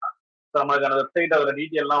பண்றோம் அப்படின்னா நம்மளுக்கு அந்த வெப்சைட் அதோட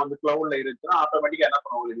டீட்டெயில்லாம் வந்து கிளவுட்ல இருக்குன்னா ஆட்டோமேட்டிக்கா என்ன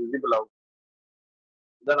பண்ணுவோம், உங்களுக்கு விசிபிள் ஆகும்.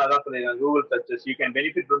 இதான் அதான் சொல்லியிருக்கேன், Google churches you can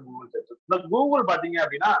benefit from Google churches. இந்த கூகுள் பாத்தீங்க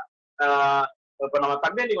அப்படின்னா இப்போ நம்ம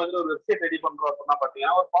கம்பெனிக்கு வந்து ஒரு வெப்சைட் ரெடி பண்றோம் அப்படின்னா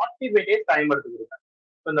பாத்தீங்கன்னா ஒரு 45 days டைம் எடுத்துக்கிருக்கேன்.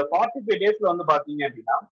 இந்த 45 daysல வந்து பாத்தீங்க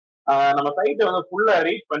அப்படின்னா நம்ம சைட்டை வந்து ஃபுல்லா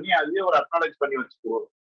ரீட் பண்ணி அதுவே ஒரு அக்னாலேஜ் பண்ணி வச்சுக்குவோம்.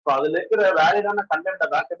 ஸோ அதுல இருக்கிற வேலிடான கண்டென்ட்டை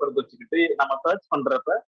பேக்கப் எடுத்து வச்சுக்கிட்டு நம்ம சர்ச்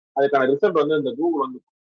பண்றப்ப அதுக்கான ரிசல்ட் வந்து இந்த கூகுள் வந்து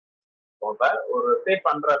ஒரு வெப்சைட்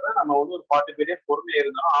பண்றப்ப நம்ம வந்து ஒரு 45 days பொறுமையா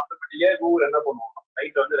இருந்தாலும் ஆட்டோமேட்டிக்கா கூகுள் என்ன பண்ணுவோம்,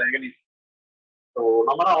 சைட்டை வந்து ரெகனைஸ். ஸோ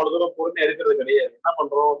நம்மளாம் அவ்வளவு தூரம் பொறுமையா இருக்கிறது கிடையாது. என்ன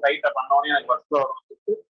பண்றோம், சைட்டை பண்ணோடனே எனக்கு ஃபர்ஸ்ட்ல வரும்.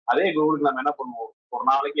 அதே கூகுளுக்கு நம்ம என்ன பண்ணுவோம், ஒரு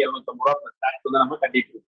நாளைக்கு 750 ரூபா டேக்ஸ் வந்து நம்ம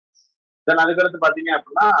கட்டிட்டு இருக்கோம். தென் அதுக்கடுத்து பாத்தீங்க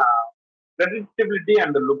அப்படின்னா கிரெடிட்டபிலிட்டி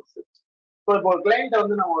அண்ட் லுக்ஸ். ஸோ இப்போ ஒரு கிளைண்ட்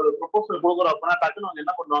வந்து நம்ம ஒரு ப்ரொபோசல் கொடுக்குறோம் அப்படின்னா டக்குன்னு அவங்க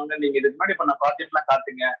என்ன பண்ணுவாங்க, நீங்க இதுக்கு முன்னாடி பண்ண ப்ராஜெக்ட் எல்லாம்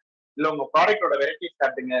காட்டுங்க, இல்ல உங்க ப்ராடக்டோட வெரைட்டிஸ்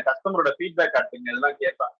காட்டுங்க, கஸ்டமரோட ஃபீட்பேக் காட்டுங்க, இதெல்லாம்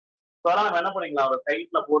கேட்பாங்க. ஸோ அதெல்லாம் நம்ம என்ன பண்ணிக்கலாம், ஒரு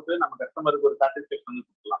சைட்ல போட்டு நம்ம கஸ்டமருக்கு ஒரு சாட்டிஸ்ஃபேக்ஷன் வந்து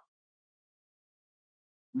கொடுக்கலாம்.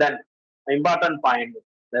 தென் important point,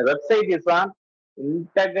 the website is an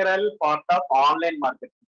integral part of online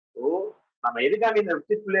marketing. So நம்ம எதுக்காக இந்த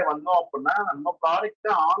வெப்சைட்குள்ளே வந்தோம் அப்படின்னா நம்ம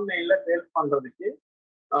ப்ராடக்ட்டை ஆன்லைன்ல சேல்ஸ் பண்றதுக்கு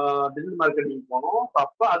டிஜிட்டல் மார்க்கெட்டிங் போனோம்.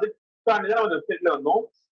 அப்போ அதுக்காண்டி தான் நம்ம வெப்சைட்ல வந்தோம்.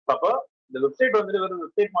 அப்போ இந்த வெப்சைட் வந்துட்டு வெறும்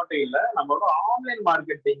வெப்சைட் மட்டும் இல்லை, நம்மளோட ஆன்லைன்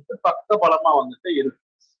மார்க்கெட்டிங்க்கு பக்க பலமா வந்துட்டு இருக்கு.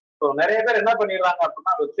 ஸோ நிறைய பேர் என்ன பண்ணிடுறாங்க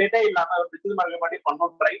அப்படின்னா வெப்சைட்டே இல்லாம டிஜிட்டல் மார்க்கெட்டிங்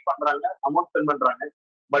பண்ணணும் ட்ரை பண்றாங்க, அமௌண்ட் ஸ்பெண்ட் பண்றாங்க.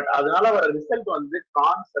 பட் அதனால வர ரிசல்ட் வந்து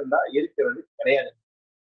கான்ஸ்டன்டா இருக்கிறது கிடையாது.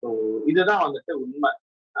 ஸோ இதுதான் வந்துட்டு உண்மை.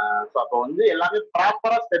 ஸோ அப்போ வந்து எல்லாமே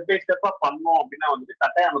ப்ராப்பரா ஸ்டெப் பை ஸ்டெப்பா பண்ணோம் அப்படின்னா வந்துட்டு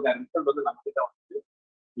கட்டாயம் நமக்கு ரிசல்ட் வந்து நம்ம கிட்ட வந்துட்டு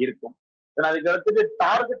இருக்கும். அதுக்கு அடுத்தது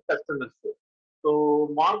டார்கெட் கஸ்டமர்ஸ். ஸோ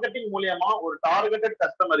மார்க்கெட்டிங் மூலியமா ஒரு டார்கெட்டட்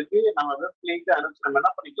கஸ்டமருக்கு நம்ம வெப்சைட் அனுப்பிச்சு நம்ம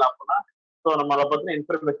என்ன பண்ணிக்கலாம் அப்படின்னா ஸோ நம்ம அதை பத்தின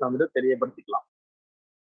இன்ஃபர்மேஷன் வந்துட்டு தெரியப்படுத்திக்கலாம்.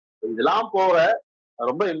 இதெல்லாம் போக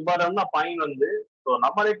ரொம்ப இம்பார்ட்டன்டான பாயிண்ட் வந்து ஸோ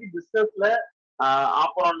நம்மளுக்கு பிசினஸ்ல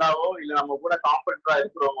ஆப்பரண்டாவோ இல்லை நம்ம கூட காம்படிட்டரா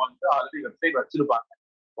இருக்கிறவங்க வந்து ஆல்ரெடி வெப்சைட் வச்சிருப்பாங்க.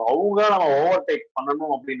 அவங்க நம்ம ஓவர் டேக்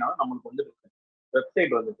பண்ணணும் அப்படின்னா நம்மளுக்கு வந்து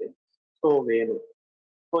வெப்சைட் வந்துட்டு ஸோ வேணும்.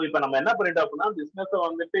 ஸோ இப்போ நம்ம என்ன பண்ணிட்டோம் அப்படின்னா பிசினஸை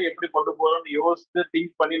வந்துட்டு எப்படி கொண்டு போறோம்னு யோசிச்சு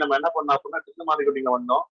திங்க் பண்ணி நம்ம என்ன பண்ணோம் அப்படின்னா டிஜிட்டல் மார்க்கெட்டிங்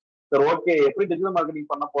வந்தோம். சரி ஓகே, எப்படி டிஜிட்டல்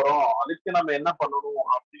மார்க்கெட்டிங் பண்ண போறோம், அதுக்கு நம்ம என்ன பண்ணணும்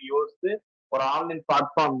அப்படின்னு யோசிச்சு ஒரு ஆன்லைன்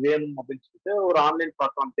பிளாட்ஃபார்ம் வேணும் அப்படின்னு சொல்லிட்டு ஒரு ஆன்லைன்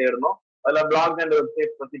பிளாட்ஃபார்ம் தேடணும். அதுல பிளாக் அண்ட்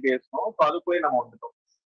வெப்சைட் பத்தி பேசணும். ஸோ அது போய் நம்ம வந்துட்டோம்.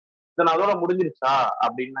 அதோட முடிஞ்சிருச்சா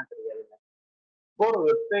அப்படின்னா கிடையாதுங்க. ஒரு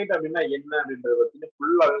வெப்சைட் அப்படின்னா என்ன அப்படின்றத பத்தி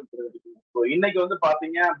ஃபுல்லாவே தெரிஞ்சுக்கணும். ஸோ இன்னைக்கு வந்து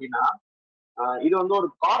பாத்தீங்க அப்படின்னா இது வந்து ஒரு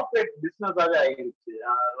கார்பரேட் பிசினஸாவே ஆயிடுச்சு.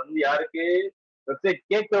 வந்து யாருக்கு வெப்சைட்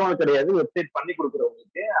கேட்கறவங்க கிடையாது, வெப்சைட் பண்ணி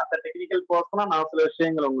கொடுக்குறவங்களுக்கு. அந்த டெக்னிக்கல் பர்சனா நான் சில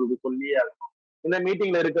விஷயங்கள் உங்களுக்கு சொல்லியே இருக்கும். இந்த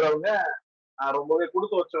மீட்டிங்ல இருக்கிறவங்க ரொம்பவே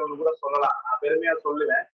கொடுத்து வச்சவங்க கூட சொல்லலாம், நான் பெருமையா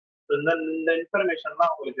சொல்லுவேன். இந்த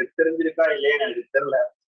இன்ஃபர்மேஷன்லாம் உங்களுக்கு தெரிஞ்சிருக்கா இல்லையான்னு எனக்கு தெரியல.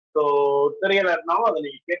 ஸோ தெரியலனாலும் அதை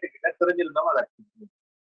நீங்க கேட்டுக்கிட்ட, தெரிஞ்சிருந்தாலும் அதை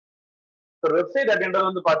வெப்சைட் அப்படின்றது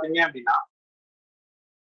வந்து பாத்தீங்க அப்படின்னா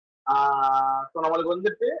ஸோ நம்மளுக்கு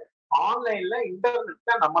வந்துட்டு ஆன்லைன்ல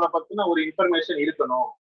இன்டர்நெட்ல நம்மளை பத்தின ஒரு இன்ஃபர்மேஷன் இருக்கணும்.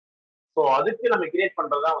 ஸோ அதுக்கு நம்ம கிரியேட்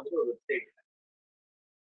பண்றதுதான் வந்துட்டு ஒரு வெப்சைட்.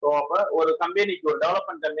 ஸோ அப்ப ஒரு கம்பெனிக்கு, ஒரு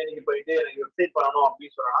டெவலப்மெண்ட் கம்பெனிக்கு போயிட்டு எனக்கு வெப்சைட் பண்ணணும்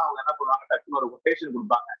அப்படின்னு சொன்னா அவங்க என்ன பண்ணுவாங்க, டக்குன்னு ஒரு கொட்டேஷன்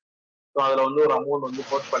கொடுப்பாங்க. ஸோ அதுல வந்து ஒரு அமௌண்ட் வந்து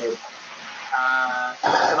போஸ்ட் பண்ணிருக்கோம்.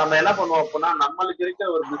 நம்ம என்ன பண்ணுவோம் அப்படின்னா நம்மளுக்கு இருக்கிற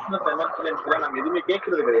ஒரு பிசினஸ் எமர்ஜென்சில நம்ம எதுவுமே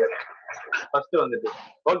கேட்கறது கிடையாது. ஃபர்ஸ்ட் வந்துட்டு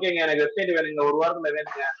ஓகேங்க எனக்கு வெப்சைட் வேணுங்க, ஒரு வாரத்துல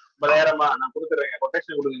வேணுங்க, வேறமா நான் கொடுத்துறேங்க,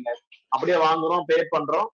 கொட்டேஷன் கொடுங்க, அப்படியே வாங்குறோம், பே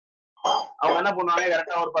பண்றோம். அவங்க என்ன பண்ணுவாங்க,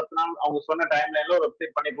 கரெக்டா ஒரு 10 நாள் அவங்க சொன்ன டைம் லைன்ல ஒரு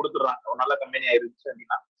வெப்சைட் பண்ணி கொடுத்துடுறாங்க. ஒரு நல்ல கம்பெனி ஆயிருச்சு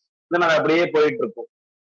அப்படின்னா தென் அது அப்படியே போயிட்டு இருக்கும்.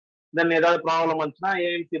 தென் ஏதாவது ப்ராப்ளம் வந்துச்சுன்னா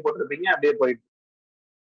ஏஎம்சி போட்டிருப்பீங்க, அப்படியே போயிட்டு.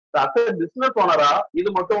 பிசினஸ் ஓனரா இது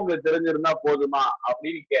மட்டும் உங்களுக்கு தெரிஞ்சிருந்தா போதுமா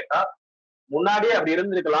அப்படின்னு கேட்டா முன்னாடியே அப்படி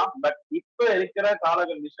இருந்திருக்கலாம். பட் இப்ப இருக்கிற கால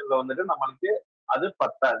கண்டிஷன்ல வந்துட்டு நம்மளுக்கு அது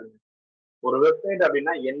பத்தாது. ஒரு வெப்சைட்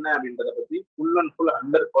அப்படின்னா என்ன அப்படின்றத பத்தி ஃபுல் அண்ட் ஃபுல்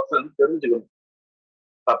 100% தெரிஞ்சுக்கணும்.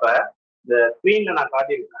 அப்ப இந்த ஸ்கிரீன்ல நான்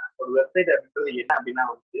காட்டியிருக்கேன் ஒரு வெப்சைட் அப்படின்றது என்ன அப்படின்னா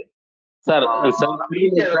வந்து சார்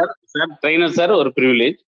ட்ரைனர் சார், ஒரு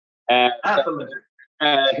ப்ரிவிலேஜ். சொல்லுங்க.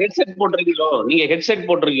 ஹெட்செட் போட்டிருக்கீங்களோ? நீங்க ஹெட்செட்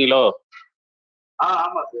போட்டிருக்கீங்களோ?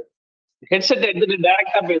 ஆமா சார். ஹெட்செட் எடுத்துட்டு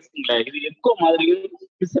டைரக்டா பேசுறீங்களா? இது எக்கோ மாதிரியும்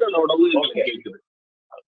பிசுறலோடவும் எங்களுக்கு கேட்குது.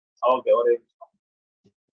 ஓகே, ஒரு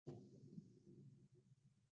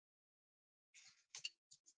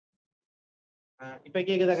இப்ப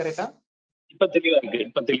கேக்குதா கரெக்டா? இப்ப தெளிவா இருக்கு,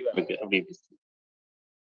 இப்ப தெளிவா இருக்கு. அப்படி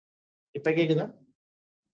இப்ப கேக்குதா?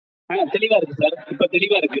 தெளிவா இருக்கு சார், இப்ப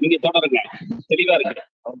தெளிவா இருக்கு. நீங்க தொடருங்க, தெளிவா இருக்கு.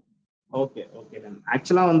 Okay okay.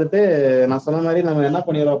 ஆக்சுவலா வந்துட்டு நான் சொன்ன மாதிரி நம்ம என்ன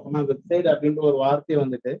பண்ணிடுறோம் அப்படின்னா, வெப்சைட் அப்படின்ற ஒரு வார்த்தையை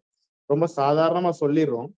வந்துட்டு ரொம்ப சாதாரணமா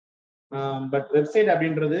சொல்லிடுறோம். பட் வெப்சைட்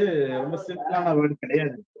அப்படின்றது ரொம்ப சிம்பிளான வேர்டு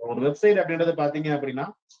கிடையாது. ஒரு வெப்சைட் அப்படின்றது பாத்தீங்க அப்படின்னா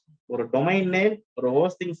ஒரு டொமைன் நேம், ஒரு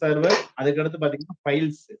ஹோஸ்டிங் சர்வர், அதுக்கடுத்து பாத்தீங்கன்னா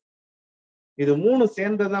ஃபைல்ஸ், இது 3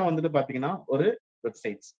 சேர்ந்ததுதான் வந்துட்டு பாத்தீங்கன்னா ஒரு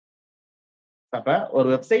வெப்சைட். அப்ப ஒரு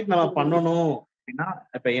வெப்சைட் நம்ம பண்ணணும் அப்படின்னா,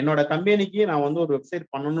 இப்ப என்னோட கம்பெனிக்கு நான் வந்து ஒரு வெப்சைட்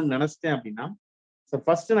பண்ணணும்னு நினைச்சிட்டேன் அப்படின்னா,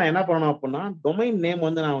 ஃபர்ஸ்ட் நான் என்ன பண்ணணும் அப்படின்னா டொமைன் நேம்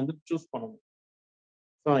வந்து நான் வந்து சூஸ் பண்ணணும்.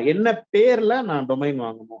 என்ன பேர்ல நான் டொமைன்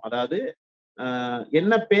வாங்கணும், அதாவது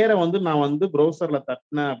என்ன பேரை வந்து நான் வந்து ப்ரௌசர்ல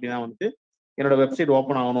தட்டினேன் அப்படின்னா வந்துட்டு என்னோட வெப்சைட்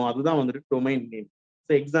ஓப்பன் ஆகணும், அதுதான் வந்துட்டு டொமைன் நேம்.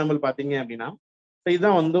 எக்ஸாம்பிள் பாத்தீங்க அப்படின்னா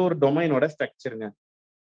இதுதான் வந்து ஒரு டொமைனோட ஸ்ட்ரக்சருங்க.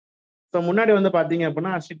 முன்னாடி வந்து பாத்தீங்க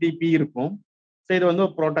அப்படின்னா HTTP இருக்கும். இது வந்து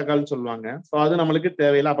ஒரு ப்ரோட்டோகால் சொல்லுவாங்க. அது நம்மளுக்கு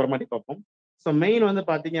தேவையில்லை, அப்புறமாட்டி பார்ப்போம். மெயின் வந்து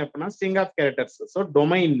பாத்தீங்க அப்படின்னா string of characters,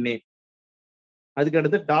 domain name. அதுக்கு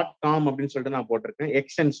அடுத்து .com அப்படின்னு சொல்லிட்டு நான் போட்டிருக்கேன்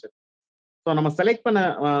எக்ஸ்டென்ஷன். நம்ம செலக்ட் பண்ண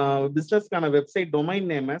பிசினஸ்க்கான வெப்சைட் டொமைன்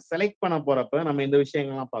நேமை செலக்ட் பண்ண போறப்ப நம்ம இந்த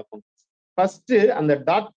விஷயங்கள்லாம் பார்க்கணும். ஃபர்ஸ்ட் அந்த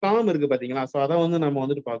 .com இருக்கு பாத்தீங்களா, அதை வந்து நம்ம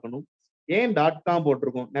வந்துட்டு பார்க்கணும். ஏன் .com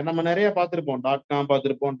போட்டிருக்கோம்? நம்ம நிறைய பார்த்திருப்போம். .com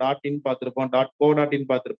பார்த்திருப்போம், .in பார்த்திருப்போம், .co.in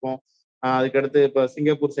பார்த்திருப்போம். அதுக்கடுத்து இப்போ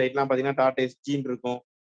சிங்கப்பூர் சைட்லாம் பாத்தீங்கன்னா .sgன்னு இருக்கும்.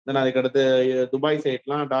 தென் அதுக்கடுத்து துபாய்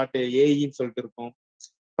சைட்லாம் .aeன்னு சொல்லிட்டு இருக்கும்.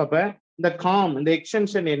 அப்ப இந்த காம், இந்த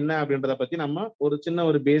எக்ஸ்டென்ஷன் என்ன அப்படின்றத பத்தி நம்ம ஒரு சின்ன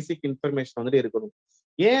ஒரு பேசிக் இன்ஃபர்மேஷன் வந்துட்டு இருக்கணும்.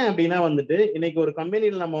 ஏன் அப்படின்னா வந்துட்டு இன்னைக்கு ஒரு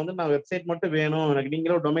கம்பெனியில் நம்ம வந்து நான் வெப்சைட் மட்டும் வேணும், எனக்கு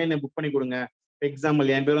நீங்களும் டொமைனை புக் பண்ணி கொடுங்க.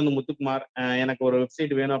 எக்ஸாம்பிள் என் பேர் வந்து முத்துக்குமார், எனக்கு ஒரு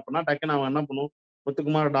வெப்சைட் வேணும் அப்படின்னா டக்கு நான் என்ன பண்ணுவோம்,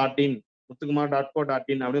 முத்துக்குமார் .in, முத்துக்குமார்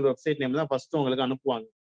 .co.in அப்படின்னு வெப்சைட் நேம் தான் ஃபர்ஸ்ட் உங்களுக்கு அனுப்புவாங்க.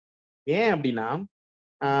 ஏன் அப்படின்னா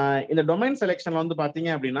இந்த டொமைன் செலெக்ஷன்ல வந்து பாத்தீங்க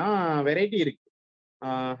அப்படின்னா வெரைட்டி இருக்கு,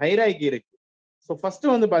 ஹைரார்கி இருக்கு. ஃபர்ஸ்ட்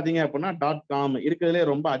வந்து பாத்தீங்க அப்படின்னா .com இருக்கிறதுலே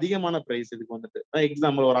ரொம்ப அதிகமான பிரைஸ். இதுக்கு வந்துட்டு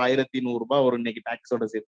எக்ஸாம்பிள் ஒரு 1100 ரூபாய் ஒரு இன்னைக்கு டாக்ஸோட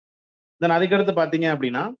சேர்த்து. தென் அதுக்கடுத்து பாத்தீங்க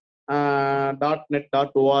அப்படின்னா .net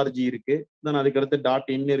 .org இருக்கு. தென் அதுக்கடுத்து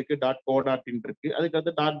 .in இருக்கு, .co.in இருக்கு,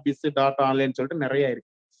 அதுக்கடுத்து .biz .online சொல்லிட்டு நிறைய இருக்கு.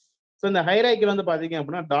 இந்த ஹைரார்கில வந்து பாத்தீங்க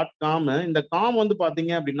அப்படின்னா .com, இந்த காம் வந்து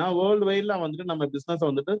பாத்தீங்க அப்படின்னா வேர்ல்டு வைட்ல வந்துட்டு நம்ம பிசினஸ்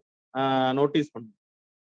வந்துட்டு நோட்டீஸ் பண்ணும்.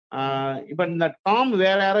 இப்ப இந்த காம்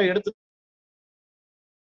வேற யாரோ எடுத்து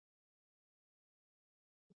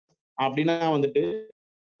அப்படின்னா வந்துட்டு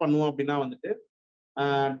பண்ணுவோம் அப்படின்னா வந்துட்டு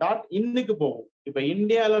 .inக்கு போகும். இப்ப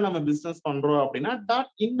இந்தியால நம்ம பிசினஸ் பண்றோம் அப்படின்னா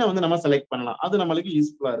 .in வந்து நம்ம செலக்ட் பண்ணலாம், அது நம்மளுக்கு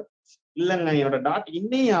யூஸ்ஃபுல்லா இருக்கும். இல்லைங்க என்னோட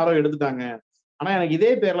 .inனையும் யாரோ எடுத்துட்டாங்க, ஆனா எனக்கு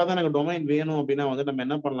இதே பேர்ல தான் எனக்கு டொமைன் வேணும் அப்படின்னா வந்து நம்ம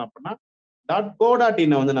என்ன பண்ணலாம் அப்படின்னா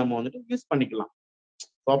 .co.in வந்து நம்ம வந்துட்டு யூஸ் பண்ணிக்கலாம்.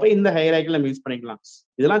 அப்ப இந்த ஹைரார்கில நம்ம யூஸ் பண்ணிக்கலாம்.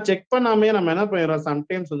 இதெல்லாம் செக் பண்ணாமே நம்ம என்ன பண்ணிடுறோம்,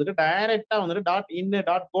 சம்டைம்ஸ் வந்துட்டு டைரக்டா வந்துட்டு .in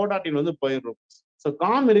 .co.in வந்து போயிடுறோம்.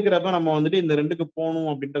 காம் இருக்கிறப்ப நம்ம வந்துட்டு இந்த ரெண்டுக்கு போகணும்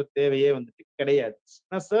அப்படின்ற தேவையே வந்துட்டு கிடையாது.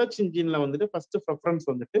 சர்ச் இன்ஜின்ல வந்துட்டு ஃபர்ஸ்ட் ப்ரெஃபரன்ஸ்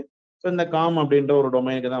வந்துட்டு இந்த காம் அப்படின்ற ஒரு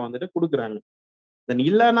டொமைனுக்கு தான் வந்துட்டு கொடுக்குறாங்க. தென்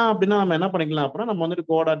இல்லைன்னா அப்படின்னா நம்ம என்ன பண்ணிக்கலாம் அப்படின்னா நம்ம வந்துட்டு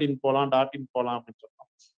 .co.in போகலாம், .in போகலாம் அப்படின்னு சொல்லலாம்.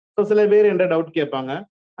 சில பேர் என்ற டவுட் கேட்பாங்க,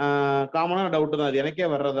 காமனான டவுட் தான் அது, எனக்கே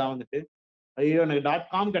வர்றதா வந்துட்டு ஐயோ எனக்கு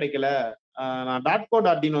 .com கிடைக்கல, நான்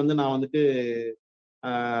 .co.in வந்து நான் வந்துட்டு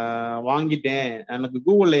வாங்கிட்டேன், எனக்கு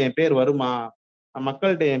கூகுள்ல என் பேர் வருமா,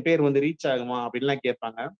 மக்கள்கிட்ட என் பேர் வந்து ரீச் ஆகுமா அப்படின்லாம்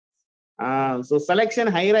கேட்பாங்க. செலெக்ஷன்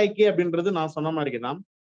ஹைரார்கி அப்படின்றது நான் சொன்ன மாதிரி தான்.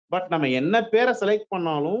 பட் நம்ம என்ன பேரை செலக்ட்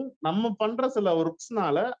பண்ணாலும் நம்ம பண்ற சில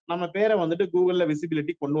ஒர்க்ஸ்னால நம்ம பேரை வந்துட்டு கூகுள்ல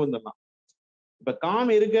விசிபிலிட்டி கொண்டு வந்துடலாம். இப்ப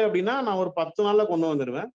காம் இருக்கு அப்படின்னா நான் ஒரு 10 நாள்ல கொண்டு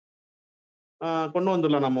வந்துடுவேன், கொண்டு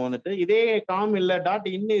வந்துடலாம் நம்ம வந்துட்டு. இதே காம் இல்ல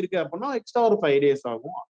 .in இருக்கு அப்படின்னா எக்ஸ்ட்ரா ஒரு 5 days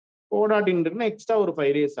ஆகும், .co.in இருக்குன்னா எக்ஸ்ட்ரா ஒரு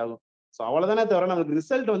 5 days ஆகும். அவ்வளவுதானே தவிர நமக்கு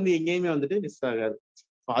ரிசல்ட் வந்து எங்கேயுமே வந்துட்டு மிஸ் ஆகாது.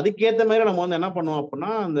 அதுக்கேற்ற மாதிரி நம்ம வந்து என்ன பண்ணுவோம் அப்படின்னா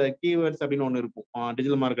அந்த கீவேர்ட்ஸ் அப்படின்னு ஒன்று இருக்கும்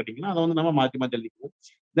டிஜிட்டல் மார்க்கெட்டிங்னா அதை வந்து நம்ம மாற்றி மாற்றி எழுதிக்குவோம்.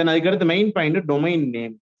 தென் அதுக்கடுத்து மெயின் பாயிண்ட் டொமைன்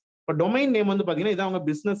நேம். இப்போ டொமைன் நேம் வந்து பாத்தீங்கன்னா இதான் அவங்க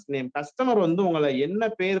பிசினஸ் நேம். கஸ்டமர் வந்து உங்களை என்ன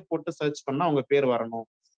பேர் போட்டு சர்ச் பண்ணா அவங்க பேர் வரணும்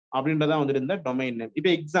அப்படின்றதா வந்துட்டு இந்த டொமைன் நேம். இப்போ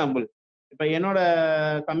எக்ஸாம்பிள், இப்போ என்னோட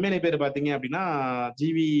கம்பெனி பேர் பாத்தீங்க அப்படின்னா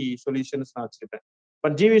ஜிவி சொல்யூஷன்ஸ் நான் வச்சிருப்பேன்.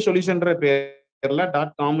 பட் ஜிவி சொல்யூஷன்ற பேர்ல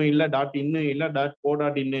 .com இல்ல .in இல்ல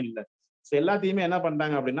 .co.in இல்ல. ஸோ எல்லாத்தையுமே என்ன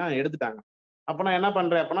பண்றாங்க அப்படின்னா எடுத்துட்டாங்க. அப்போ நான் என்ன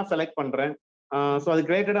பண்றேன் அப்படின்னா செலக்ட் பண்றேன். ஸோ அது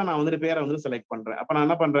ரிலேட்டடா நான் வந்துட்டு பேரை வந்து செலக்ட் பண்றேன். அப்போ நான்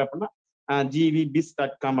என்ன பண்றேன் அப்படின்னா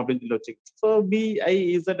gvbiz.com அப்படின்னு சொல்லி வச்சுக்கேன். ஸோ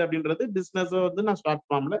BIZ அப்படின்றது பிசினஸ் வந்து நான் ஷார்ட்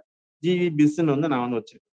ஃபார்ம்ல gvbiz-ன்னு வந்து நான் வந்து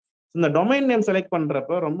வச்சிருக்கேன். இந்த டொமைன் நேம் செலக்ட்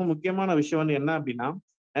பண்றப்ப ரொம்ப முக்கியமான விஷயம் வந்து என்ன அப்படின்னா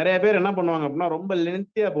நிறைய பேர் என்ன பண்ணுவாங்க அப்படின்னா ரொம்ப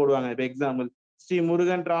லென்த்தியா போடுவாங்க. இப்போ எக்ஸாம்பிள் ஸ்ரீ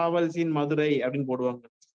முருகன் டிராவல்ஸ் இன் மதுரை அப்படின்னு போடுவாங்க.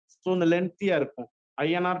 ஸோ இந்த லென்த்தியா இருக்கும்.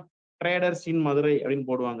 ஐஎன்ஆர் ட்ரேடர்ஸ் இன் மதுரை அப்படின்னு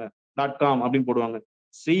போடுவாங்க. .com அப்படின்னு போடுவாங்க.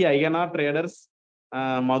 Sri INR traders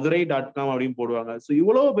Madurai .com அப்படின்னு போடுவாங்க. ஸோ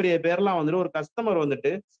இவ்வளவு பெரிய பேர்லாம் வந்துட்டு ஒரு கஸ்டமர்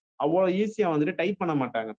வந்துட்டு அவ்வளோ ஈஸியா வந்துட்டு டைப் பண்ண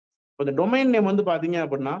மாட்டாங்க. இப்போ இந்த டொமைன் நேம் வந்து பாத்தீங்க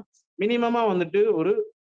அப்படின்னா மினிமமா வந்துட்டு ஒரு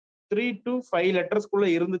 3 to 5 லெட்டர்ஸ்குள்ள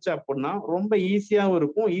இருந்துச்சு அப்படின்னா ரொம்ப ஈஸியாவும்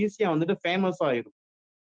இருக்கும், ஈஸியா வந்துட்டு ஃபேமஸா ஆயிடும்.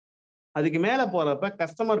 அதுக்கு மேல போறப்ப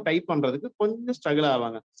கஸ்டமர் டைப் பண்றதுக்கு கொஞ்சம் ஸ்ட்ரகிள்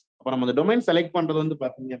ஆவாங்க. அப்போ நம்ம அந்த டொமைன் செலக்ட் பண்றது வந்து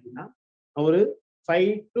பாத்தீங்க அப்படின்னா ஒரு 3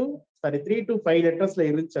 to 5 லெட்டர்ஸ்ல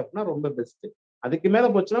இருந்துச்சு அப்படின்னா ரொம்ப பெஸ்ட். அதுக்கு மேல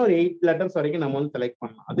போச்சுன்னா ஒரு 8 லெட்டர்ஸ் வரைக்கும் நம்ம வந்து செலக்ட்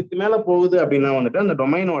பண்ணலாம். அதுக்கு மேல போகுது அப்படின்னா வந்துட்டு அந்த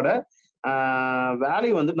டொமைனோட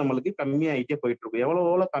வேல்யூ வந்து நம்மளுக்கு கம்மியாயிட்டே போயிட்டு இருக்கும்.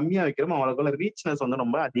 எவ்வளவு கம்மியா வைக்கிறோமோ அவ்வளவு ரீச்னஸ் வந்து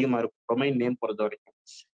ரொம்ப அதிகமா இருக்கும் டொமைன் நேம் பொறுத்த வரைக்கும்.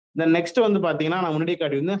 தென் நெக்ஸ்ட் வந்து பாத்தீங்கன்னா நான் முன்னாடி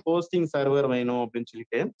காட்டி வந்து ஹோஸ்டிங் சர்வர் வேணும் அப்படின்னு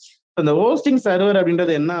சொல்லிட்டு. இந்த ஹோஸ்டிங் சர்வர்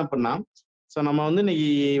அப்படின்றது என்ன அப்படின்னா ஸோ நம்ம வந்து இன்னைக்கு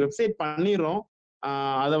வெப்சைட் பண்ணிடுறோம்,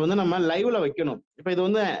 அதை வந்து நம்ம லைவ்ல வைக்கணும். இப்போ இது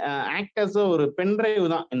வந்து ஆக்டர்ஸ் ஒரு பென்ட்ரைவ்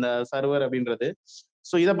தான் இந்த சர்வர் அப்படின்றது.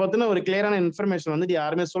 ஸோ இதை பத்தின ஒரு கிளியரான இன்ஃபர்மேஷன் வந்துட்டு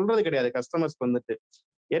யாருமே சொல்றது கிடையாது கஸ்டமர்ஸ்க்கு வந்துட்டு.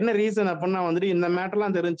 என்ன ரீசன் அப்படின்னா வந்துட்டு இந்த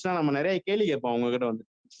மேட்டர்லாம் தெரிஞ்சுன்னா நம்ம நிறைய கேள்வி கேட்போம் உங்ககிட்ட வந்து.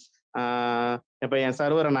 இப்போ என்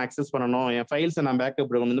சர்வரை நான் அக்சஸ் பண்ணணும், என் ஃபைல்ஸை நான்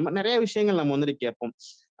பேக்கப் எடுக்கணும், இந்த மாதிரி நிறைய விஷயங்கள் நம்ம வந்துட்டு கேட்போம்.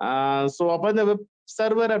 ஸோ அப்போ இந்த வெப்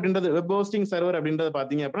சர்வர் அப்படின்றது வெப் ஹோஸ்டிங் சர்வர் அப்படின்றது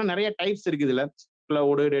பார்த்தீங்க அப்படின்னா நிறைய டைப்ஸ் இருக்குது. இதுல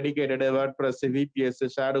cloud, டெடிகேட்டடு, WordPress, VBS,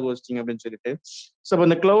 shadow hosting அப்படின்னு சொல்லிட்டு. ஸோ இப்போ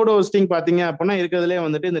இந்த கிளவுட் ஹோஸ்டிங் பார்த்தீங்க அப்படின்னா இருக்கிறதுலே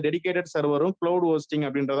வந்துட்டு இந்த டெடிகேட்டட் சர்வரும் கிளவுட் ஹோஸ்டிங்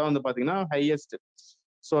அப்படின்றதா வந்து பார்த்தீங்கன்னா ஹையஸ்ட்.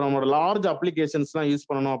 ஸோ நம்மளோட லார்ஜ் அப்ளிகேஷன்ஸ்லாம் யூஸ்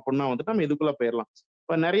பண்ணணும் அப்படின்னா வந்துட்டு நம்ம இதுக்குள்ள போயிடலாம்.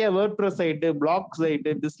 இப்போ நிறைய WordPress site, black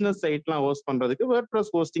site, business சைட்லாம் ஹோஸ்ட் பண்றதுக்கு வேர்ட்பிரஸ்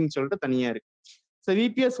ஹோஸ்டிங் சொல்லிட்டு தனியா இருக்கு. ஸோ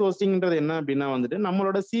விபிஎஸ் ஹோஸ்டிங்ன்றது என்ன அப்படின்னா வந்துட்டு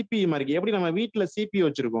நம்மளோட சிபிஇ மாதிரி எப்படி நம்ம வீட்டில் சிபிஇ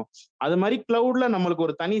வச்சிருக்கோம் அது மாதிரி கிளவுட்ல நம்மளுக்கு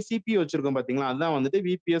ஒரு தனி சிபிஇ வச்சிருக்கோம் பாத்தீங்களா, அதுதான் வந்துட்டு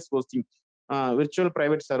VBS hosting, virtual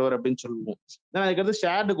private server அப்படின்னு சொல்லுவோம். அதுக்கடுத்து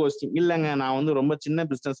ஷேர்டு ஹோஸ்டிங். இல்லைங்க நான் வந்து ரொம்ப சின்ன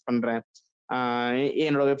பிசினஸ் பண்றேன்,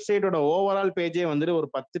 என்னோட வெப்சைட்டோட ஓவரால் பேஜே வந்துட்டு ஒரு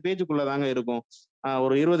 10 பேஜுக்குள்ளதாங்க இருக்கும்,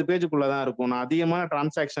 ஒரு 20 பேஜுக்குள்ளதான் இருக்கும், நான் அதிகமான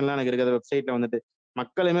டிரான்சாக்ஷன்லாம் எனக்கு இருக்குது வெப்சைட்ல வந்துட்டு,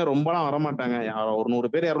 மக்களுமே ரொம்பலாம் வரமாட்டாங்க, ஒரு 100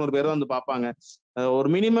 பேர் 200 பேர் தான் வந்து பார்ப்பாங்க, ஒரு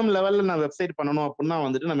மினிமம் லெவல்ல நான் வெப்சைட் பண்ணணும் அப்படின்னா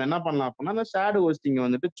வந்துட்டு நம்ம என்ன பண்ணலாம் அப்படின்னா அந்த ஷேர்டு ஹோஸ்டிங்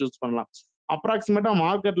வந்துட்டு சூஸ் பண்ணலாம். அப்ராக்சிமேட்டா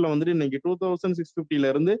மார்க்கெட்ல வந்துட்டு இன்னைக்கு 2650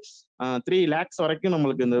 இருந்து 3 lakhs வரைக்கும்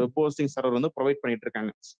நம்மளுக்கு இந்த வெப் ஹோஸ்டிங் சர்வர் வந்து ப்ரொவைட் பண்ணிட்டு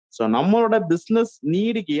இருக்காங்க. ஸோ நம்மளோட பிசினஸ்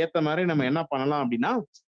நீடுக்கு ஏற்ற மாதிரி நம்ம என்ன பண்ணலாம் அப்படின்னா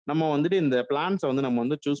நம்ம வந்துட்டு இந்த பிளான்ஸை வந்து நம்ம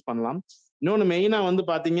வந்து சூஸ் பண்ணலாம். இன்னொன்று மெயினா வந்து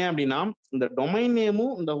பாத்தீங்க அப்படின்னா இந்த டொமைன்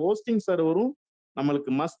நேமும் இந்த ஹோஸ்டிங் சர்வரும்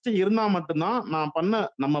நம்மளுக்கு மஸ்ட் இருந்தா மட்டும்தான்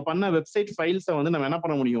நம்ம பண்ண வெப்சைட் ஃபைல்ஸை வந்து நம்ம என்ன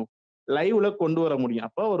பண்ண முடியும், லைவ்ல கொண்டு வர முடியும்.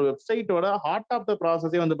 அப்போ ஒரு வெப்சைட்டோட ஹார்ட் ஆஃப் த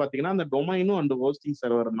ப்ராசஸே வந்து பாத்தீங்கன்னா அந்த டொமைனும் அந்த ஹோஸ்டிங்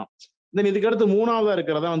சர்வர் தான். தென் இதுக்கு அடுத்து மூணாவதா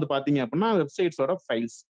இருக்கிறதா வந்து பாத்தீங்க அப்படின்னா வெப்சைட்ஸோட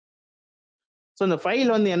ஃபைல்ஸ். ஸோ இந்த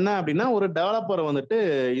ஃபைல் வந்து என்ன அப்படின்னா ஒரு டெவலப்பரை வந்துட்டு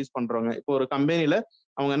யூஸ் பண்றவங்க. இப்போ ஒரு கம்பெனில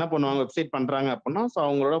அவங்க என்ன பண்ணுவாங்க, வெப்சைட் பண்றாங்க அப்படின்னா ஸோ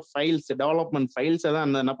அவங்களோட ஃபைல்ஸ், டெவலப்மெண்ட் ஃபைல்ஸை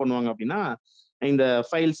தான் என்ன பண்ணுவாங்க அப்படின்னா இந்த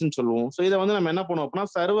ஃபைல்ஸ்ன்னு சொல்லுவோம். ஸோ இதை வந்து நம்ம என்ன பண்ணுவோம்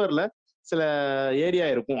அப்படின்னா சர்வர்ல சில ஏரியா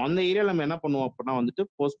இருக்கும், அந்த ஏரியால நம்ம என்ன பண்ணுவோம் அப்படின்னா வந்துட்டு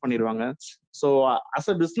போஸ்ட் பண்ணிடுவாங்க. ஸோ அஸ்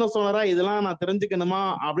அ பிசினஸ் ஓனரா இதெல்லாம் நான் தெரிஞ்சுக்கணுமா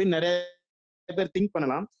அப்படின்னு நிறைய பேர் திங்க்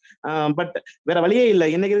பண்ணலாம். பட் வேற வழியே இல்லை,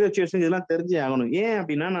 இன்னைக்கு இருக்கிற சுச்சுவேஷன் இதெல்லாம் தெரிஞ்சே ஆகணும். ஏன்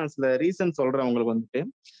அப்படின்னா நான் சில ரீசன் சொல்றேன் உங்களுக்கு வந்துட்டு.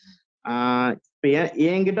 இப்ப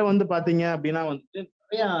என்கிட்ட வந்து பாத்தீங்க அப்படின்னா வந்துட்டு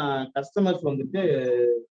நிறைய கஸ்டமர்ஸ் வந்துட்டு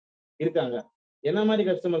இருக்காங்க. என்ன மாதிரி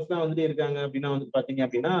கஸ்டமர்ஸ் தான் வந்துட்டு இருக்காங்க அப்படின்னா வந்து பாத்தீங்க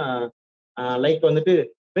அப்படின்னா லைக் வந்துட்டு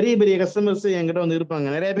பெரிய பெரிய கஸ்டமர்ஸ் என்கிட்ட வந்து இருப்பாங்க.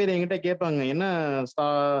 நிறைய பேர் என்கிட்ட கேட்பாங்க, என்ன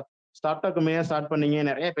ஸ்டார்ட் அப் கம்மியா ஸ்டார்ட் பண்ணீங்க,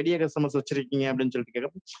 நிறைய பெரிய கஸ்டமர்ஸ் வச்சிருக்கீங்க அப்படின்னு சொல்லிட்டு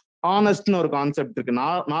கேட்க. ஆனஸ்ட்னு ஒரு கான்செப்ட் இருக்கு.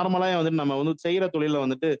 நார்மலா வந்துட்டு நம்ம வந்து செய்யற தொழில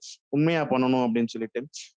வந்துட்டு உண்மையா பண்ணணும் அப்படின்னு சொல்லிட்டு.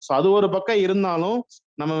 ஸோ அது ஒரு பக்கம் இருந்தாலும்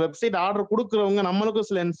நம்ம வெப்சைட் ஆர்டர் கொடுக்குறவங்க நம்மளுக்கும்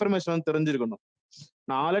சில இன்ஃபர்மேஷன் வந்து தெரிஞ்சிருக்கணும்.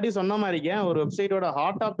 நான் ஆல்ரெடி சொன்ன மாதிரிக்கே ஒரு வெப்சைட்டோட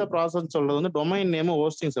ஹார்ட் ஆஃப் த ப்ராசஸ் சொல்றது வந்து டொமைன் நேம்,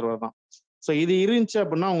 ஹோஸ்டிங் சர்வர் தான். ஸோ இது இருந்துச்சு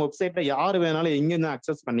அப்படின்னா உங்க வெப்சைட்ல யாரு வேணாலும் எங்கிருந்து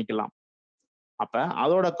அக்சஸ் பண்ணிக்கலாம். அப்ப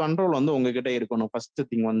அதோட கண்ட்ரோல் வந்து உங்ககிட்ட இருக்கணும். ஃபர்ஸ்ட்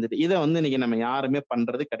திங் வந்துட்டு இதை வந்து இன்னைக்கு நம்ம யாருமே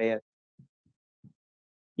பண்றது கிடையாது.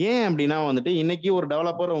 ஏன் அப்படின்னா வந்துட்டு இன்னைக்கு ஒரு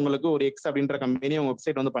டெவலப்பர் உங்களுக்கு ஒரு எக்ஸ் அப்படின்ற கம்பெனி உங்க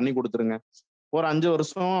வெப்சைட் வந்து பண்ணி கொடுத்துருங்க. ஒரு 5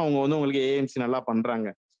 வருஷம் அவங்க வந்து உங்களுக்கு ஏஎம்சி நல்லா பண்றாங்க.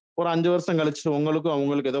 ஒரு 5 வருஷம் கழிச்சு உங்களுக்கும்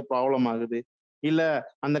அவங்களுக்கு ஏதோ ப்ராப்ளம் ஆகுது, இல்ல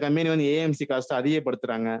அந்த கம்பெனி வந்து ஏஎம்சி காஸ்ட்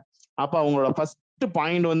அதிகப்படுத்துறாங்க. அப்ப அவங்களோட ஃபர்ஸ்ட்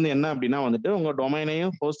பாயிண்ட் வந்து என்ன அப்படின்னா வந்துட்டு உங்க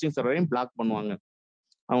டொமைனையும் ஹோஸ்டிங் சர்வரையும் பிளாக் பண்ணுவாங்க.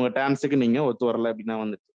 அவங்க டேர்ம்ஸுக்கு நீங்க ஒத்து வரல அப்படின்னா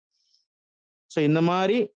வந்துட்டு. ஸோ இந்த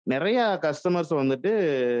மாதிரி நிறைய கஸ்டமர்ஸ் வந்துட்டு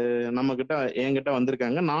நம்ம கிட்ட என்கிட்ட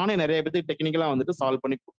வந்திருக்காங்க. நானே நிறைய பேருக்கு டெக்னிக்கலா வந்துட்டு சால்வ்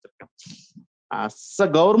பண்ணி கொடுத்துருக்கேன். அஸ் அ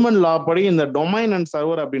கவர்மெண்ட் லா படி இந்த டொமைன் அண்ட்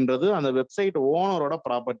சர்வர் அப்படின்றது அந்த வெப்சைட் ஓனரோட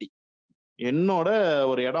ப்ராப்பர்ட்டி, என்னோட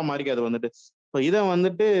ஒரு இடம் மாதிரி அது வந்துட்டு. ஸோ இதை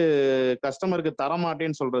வந்துட்டு கஸ்டமருக்கு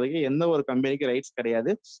தரமாட்டேன்னு சொல்றதுக்கு எந்த ஒரு கம்பெனிக்கு ரைட்ஸ்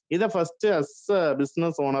கிடையாது. இதை ஃபர்ஸ்ட் அஸ் அ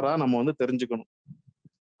பிசினஸ் ஓனரா நம்ம வந்து தெரிஞ்சுக்கணும்.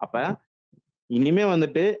 அப்ப இனிமே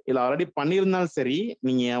வந்துட்டு இதுல ஆல்ரெடி பண்ணியிருந்தாலும் சரி,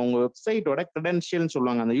 நீங்க உங்க வெப்சைட்டோட கிரெடென்ஷியல்னு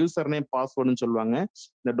சொல்லுவாங்க, அந்த யூசர் நேம் பாஸ்வேர்டுன்னு சொல்லுவாங்க,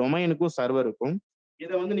 இந்த டொமைனுக்கும் சர்வருக்கும்.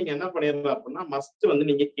 இதை வந்து நீங்க என்ன பண்ணிடலாம் அப்படின்னா மஸ்ட் வந்து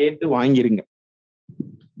நீங்க கேட்டு வாங்கிருங்க,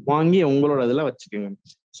 வாங்கி உங்களோட இதுல வச்சுக்கோங்க.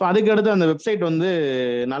 ஸோ அதுக்கு அடுத்து அந்த வெப்சைட் வந்து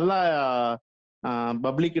நல்லா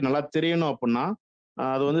பப்ளிக் நல்லா தெரியணும் அப்படின்னா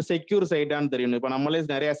அது வந்து செக்யூர் சைட்டான்னு தெரியணும். இப்போ நம்மளே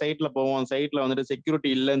நிறைய சைட்ல போவோம், சைட்ல வந்துட்டு செக்யூரிட்டி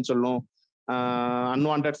இல்லைன்னு சொல்லும்,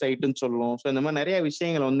 அன்வான்ட் சைட்டுன்னு சொல்லும். ஸோ இந்த மாதிரி நிறைய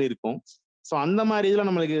விஷயங்கள் வந்து இருக்கும். ஸோ அந்த மாதிரி இதுல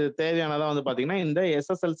நம்மளுக்கு தேவையானதா வந்து பாத்தீங்கன்னா இந்த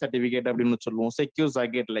எஸ்எஸ்எல் சர்டிபிகேட் அப்படின்னு சொல்லுவோம், செக்யூர்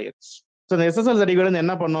சர்டிபிகேட் லேயர். ஸோ இந்த எஸ்எஸ்எல் சர்டிபிகேட் வந்து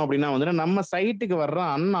என்ன பண்ணும் அப்படின்னா வந்துட்டு நம்ம சைட்டுக்கு வர்ற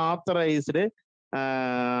அன்ஆத்தரைஸ்டு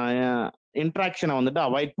இன்ட்ராக்ஷனை வந்துட்டு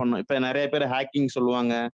அவாய்ட் பண்ணும். இப்போ நிறைய பேர் ஹேக்கிங்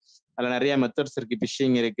சொல்லுவாங்க, அதுல நிறைய மெத்தட்ஸ் இருக்கு,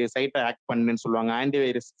 பிஷிங் இருக்கு, சைட்டை ஹேக் பண்ணுன்னு சொல்லுவாங்க,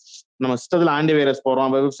 ஆன்டிவைரஸ். நம்ம சிஸ்டத்துல ஆன்டிவைரஸ்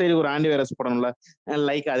போடுறோம், வெப்சைட்டுக்கு ஒரு ஆன்டிவைரஸ் போடணும்ல,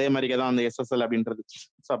 லைக் அதே மாதிரி தான் அந்த எஸ்எஸ்எல் அப்படின்றது.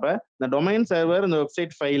 ஸோ அப்ப இந்த டொமைன் சர்வர், இந்த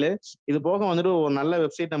வெப்சைட் ஃபைலு, இது போக வந்துட்டு ஒரு நல்ல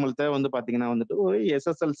வெப்சைட் நம்மள்ட்ட வந்து பாத்தீங்கன்னா வந்துட்டு ஒரு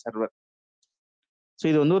எஸ்எஸ்எல் சர்வர். ஸோ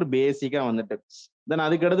இது வந்து ஒரு பேசிக்கா வந்துட்டு தென்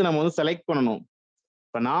அதுக்கடுத்து நம்ம வந்து செலக்ட் பண்ணணும்.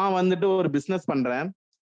 இப்ப நான் வந்துட்டு ஒரு பிசினஸ் பண்றேன்,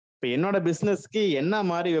 இப்போ என்னோட பிசினஸ்க்கு என்ன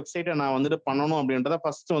மாதிரி வெப்சைட்டை நான் வந்துட்டு பண்ணணும் அப்படின்றத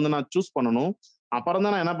ஃபர்ஸ்ட் வந்து நான் சூஸ் பண்ணணும். அப்புறம்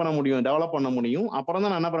தான் நான் என்ன பண்ண முடியும், டெவலப் பண்ண முடியும். அப்புறம்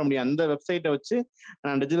தான் நான் என்ன பண்ண முடியும், அந்த வெப்சைட்டை வச்சு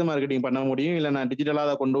நான் டிஜிட்டல் மார்க்கெட்டிங் பண்ண முடியும், இல்லை நான் டிஜிட்டலாக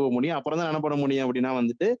அதை கொண்டு போக முடியும். அப்புறம் தான் என்ன பண்ண முடியும் அப்படின்னா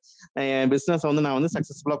வந்துட்டு என் பிசினஸ் வந்து நான் வந்து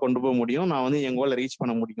சக்சஸ்ஃபுல்லா கொண்டு போக முடியும், நான் வந்து என் கோலை ரீச்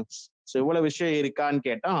பண்ண முடியும். ஸோ இவ்வளவு விஷயம் இருக்கான்னு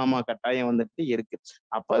கேட்டா ஆமா, கட்டாயம் வந்துட்டு இருக்கு.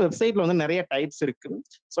 அப்போ வெப்சைட்ல வந்து நிறைய டைப்ஸ் இருக்கு.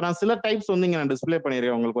 ஸோ நான் சில டைப்ஸ் வந்து இங்க நான் டிஸ்பிளே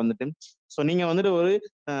பண்ணிருக்கேன் உங்களுக்கு வந்துட்டு. ஸோ நீங்க வந்துட்டு ஒரு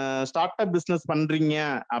ஸ்டார்ட் அப் பிசினஸ் பண்றீங்க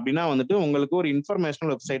அப்படின்னா வந்துட்டு உங்களுக்கு ஒரு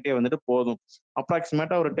இன்ஃபர்மேஷனல் வெப்சைட்டே வந்துட்டு போதும்.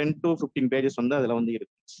 அப்ராக்சிமேட்டா ஒரு 10 to 15 பேஜஸ் வந்து அதுல வந்து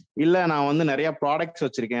இருக்கு. இல்ல நான் வந்து நிறைய ப்ராடக்ட்ஸ்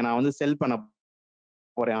வச்சிருக்கேன், நான் வந்து செல் பண்ண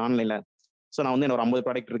போறேன் ஆன்லைன்ல. ஸோ நான் வந்து ஒரு 50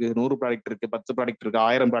 ப்ராடக்ட் இருக்கு, 100 ப்ராடக்ட் இருக்கு, 10 ப்ராடக்ட் இருக்கு,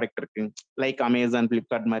 1000 ப்ராடக்ட் இருக்கு, லைக் அமேசான்,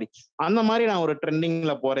 பிளிப்கார்ட் மாதிரி. அந்த மாதிரி நான் ஒரு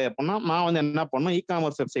ட்ரெண்டிங்ல போறேன் அப்படின்னா நான் வந்து என்ன பண்ணணும், இ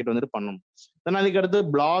காமர்ஸ் வெப்சைட் வந்துட்டு பண்ணணும். தென் அதுக்கு அடுத்து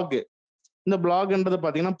பிளாக். இந்த பிளாக்ன்றது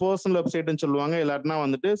பாத்தீங்கன்னா பர்சனல் வெப்சைட்னு சொல்லுவாங்க. இல்லாட்டினா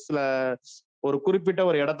வந்துட்டு சில ஒரு குறிப்பிட்ட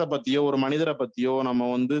ஒரு இடத்த பத்தியோ ஒரு மனிதரை பத்தியோ நம்ம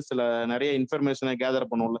வந்து சில நிறைய இன்ஃபர்மேஷனை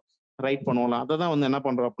கேதர் பண்ணுவோம்ல, ரைட் பண்ணுவோம்ல, அதை தான் வந்து என்ன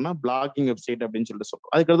பண்றோம் அப்படின்னா பிளாகிங் வெப்சைட் அப்படின்னு சொல்லிட்டு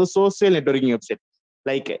சொல்றோம். அதுக்கடுத்து சோசியல் நெட்வொர்க்கிங் வெப்சைட்,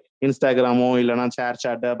 லைக் இன்ஸ்டாகிராமோ இல்லைன்னா ஷேர்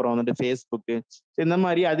சாட், அப்புறம் வந்துட்டு ஃபேஸ்புக்கு, இந்த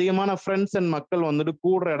மாதிரி அதிகமான ஃப்ரெண்ட்ஸ் அண்ட் மக்கள் வந்துட்டு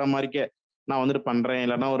கூடுற இடம் மாதிரிக்கே நான் வந்துட்டு பண்றேன்.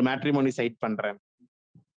 இல்லைன்னா ஒரு மேட்ரிமோனி சைட் பண்றேன்,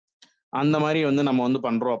 அந்த மாதிரி வந்து நம்ம வந்து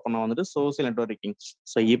பண்றோம் அப்படின்னா வந்துட்டு சோசியல் நெட்வொர்க்கிங்.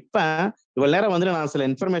 ஸோ இப்ப இவ்வளவு நேரம் வந்துட்டு நான் சில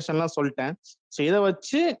இன்ஃபர்மேஷன்லாம் சொல்லிட்டேன். ஸோ இதை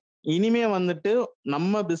வச்சு இனிமே வந்துட்டு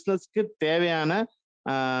நம்ம பிசினஸ்க்கு தேவையான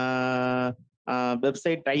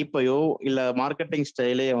வெப்சைட் டைப்பையோ இல்ல மார்க்கெட்டிங்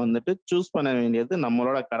ஸ்டைலையோ வந்துட்டு சூஸ் பண்ண வேண்டியது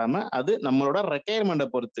நம்மளோட கடமை. அது நம்மளோட ரெக்யர்மெண்ட்டை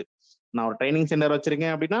பொறுத்து. நான் ஒரு ட்ரைனிங் சென்டர்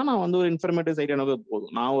வச்சிருக்கேன் அப்படின்னா நான் வந்து ஒரு இன்ஃபர்மேட்டிவ் சைட் எனக்கு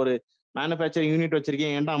போதும். நான் ஒரு மேனுஃபேக்சரிங் யூனிட்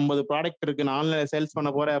வச்சிருக்கேன், என்கிட்ட 50 ப்ராடக்ட் இருக்கு, நான் ஆன்லைன்ல சேல்ஸ் பண்ண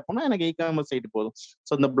போறேன் அப்படின்னா எனக்கு இ காமர்ஸ் சைட் போதும்.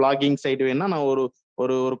 ஸோ இந்த பிளாகிங் சைட் வேணும்னா நான் ஒரு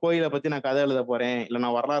ஒரு ஒரு கோயிலை பத்தி நான் கதை எழுத போறேன், இல்லை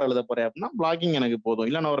நான் வரலாறு எழுத போறேன் அப்படின்னா பிளாகிங் எனக்கு போதும்.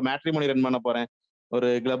 இல்லை நான் ஒரு மேட்ரிமோனி ரன் பண்ண போறேன், ஒரு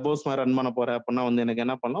கிளப் ஹவுஸ் மாதிரி ரன் பண்ண போறேன் அப்படின்னா வந்து எனக்கு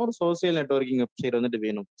என்ன பண்ணலாம், ஒரு சோசியல் நெட்வொர்க்கிங் வெப்சைட் வந்துட்டு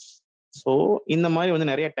வேணும். ஸோ இந்த மாதிரி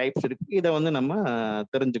வந்து நிறைய டைப்ஸ் இருக்கு, இதை வந்து நம்ம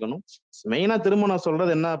தெரிஞ்சுக்கணும். மெயினா திரும்ப நான்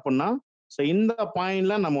சொல்றது என்ன அப்படின்னா, ஸோ இந்த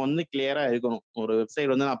பாயிண்ட்ல நம்ம வந்து கிளியரா இருக்கணும். ஒரு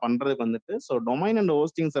வெப்சைட் வந்து நான் பண்றதுக்கு வந்துட்டு so domain and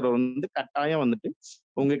hosting server வந்து கட்டாயம் வந்துட்டு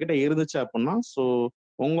உங்ககிட்ட இருந்துச்சு அப்படின்னா ஸோ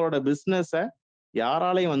உங்களோட பிசினஸை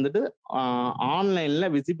யாராலையும் வந்துட்டு ஆன்லைன்ல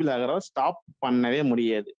விசிபிள் ஆகிறத ஸ்டாப் பண்ணவே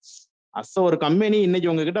முடியாது. ஒரு கம்பெனி இன்னைக்கு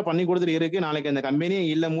உங்ககிட்ட பண்ணி கொடுத்துட்டு இருக்கு, நாளைக்கு அந்த கம்பெனியே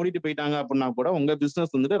இல்ல மூடிட்டு போயிட்டாங்க அப்படின்னா கூட உங்க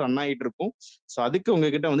பிசினஸ் வந்துட்டு ரன் ஆகிட்டு இருக்கும். ஸோ அதுக்கு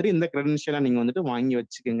உங்ககிட்ட வந்துட்டு இந்த கிரெடென்ஷியலா நீங்க வந்துட்டு வாங்கி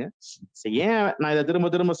வச்சுக்கோங்க. ஸோ ஏன் நான் இதை திரும்ப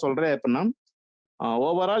திரும்ப சொல்றேன் அப்படின்னா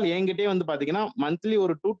ஓவரால் என்கிட்டயே வந்து பாத்தீங்கன்னா மந்த்லி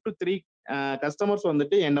ஒரு 2 to 3 கஸ்டமர்ஸ்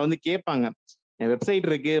வந்துட்டு என்னை வந்து கேட்பாங்க, என் வெப்சைட்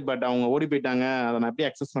இருக்கு பட் அவங்க ஓடி போயிட்டாங்க, அதை நான் எப்படி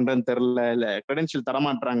அக்சஸ் பண்றேன்னு தெரியல, இல்ல கிரெடென்ஷியல்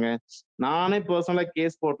தரமாட்டாங்க. நானே பர்சனலா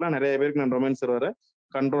கேஸ் போட்டுலாம் நிறைய பேருக்கு நான் டொமைன் சர்வரை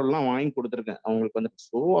கண்ட்ரோல்லாம் வாங்கி கொடுத்துருக்கேன் அவங்களுக்கு வந்துட்டு.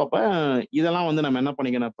 ஸோ அப்ப இதெல்லாம் வந்து நம்ம என்ன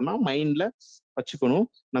பண்ணிக்கணும் அப்படின்னா மைண்ட்ல வச்சுக்கணும்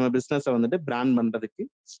நம்ம பிசினஸை வந்துட்டு பிராண்ட் பண்றதுக்கு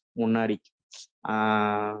முன்னாடி.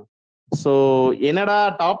 ஸோ என்னடா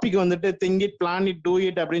டாபிக் வந்துட்டு think it, plan it, do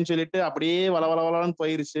it அப்படின்னு சொல்லிட்டு அப்படியே வளவளன்னு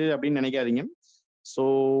போயிருச்சு அப்படின்னு நினைக்காதீங்க. ஸோ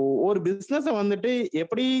ஒரு பிஸ்னஸ வந்துட்டு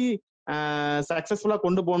எப்படி சக்சஸ்ஃபுல்லா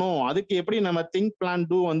கொண்டு போகணும், அதுக்கு எப்படி நம்ம திங்க், பிளான்,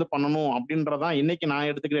 டூ வந்து பண்ணணும் அப்படின்றதான் இன்னைக்கு நான்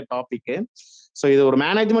எடுத்துக்கிற டாபிக். ஸோ இது ஒரு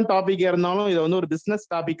மேனேஜ்மெண்ட் டாபிக்கா இருந்தாலும் இதை வந்து ஒரு பிஸ்னஸ்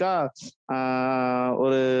டாபிக்கா,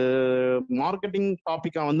 ஒரு மார்க்கெட்டிங்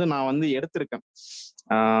டாபிக்கா வந்து நான் வந்து எடுத்திருக்கேன்.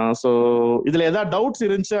 ஸோ இதுல ஏதாவது டவுட்ஸ்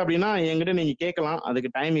இருந்துச்சு அப்படின்னா என்கிட்ட நீங்க கேட்கலாம், அதுக்கு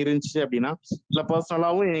டைம் இருந்துச்சு அப்படின்னா. இல்ல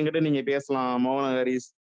பர்சனலாவும் என்கிட்ட நீங்க பேசலாம். மோகன ஹரிஷ்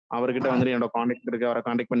அவர்கிட்ட வந்து என்னோட கான்டாக்ட் இருக்கு, அவரை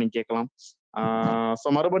கான்டாக்ட் பண்ணி கேட்கலாம். ஸோ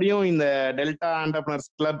மறுபடியும் இந்த டெல்டா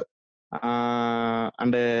என்டர்பிரினர்ஸ் கிளப்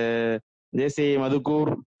அண்ட் ஜேசி மதுக்கூர்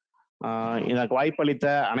எனக்கு வாய்ப்பளித்த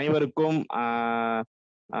அனைவருக்கும்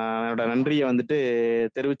என்னோட நன்றியை வந்துட்டு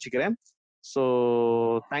தெரிவிச்சுக்கிறேன். So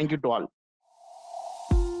thank you to all.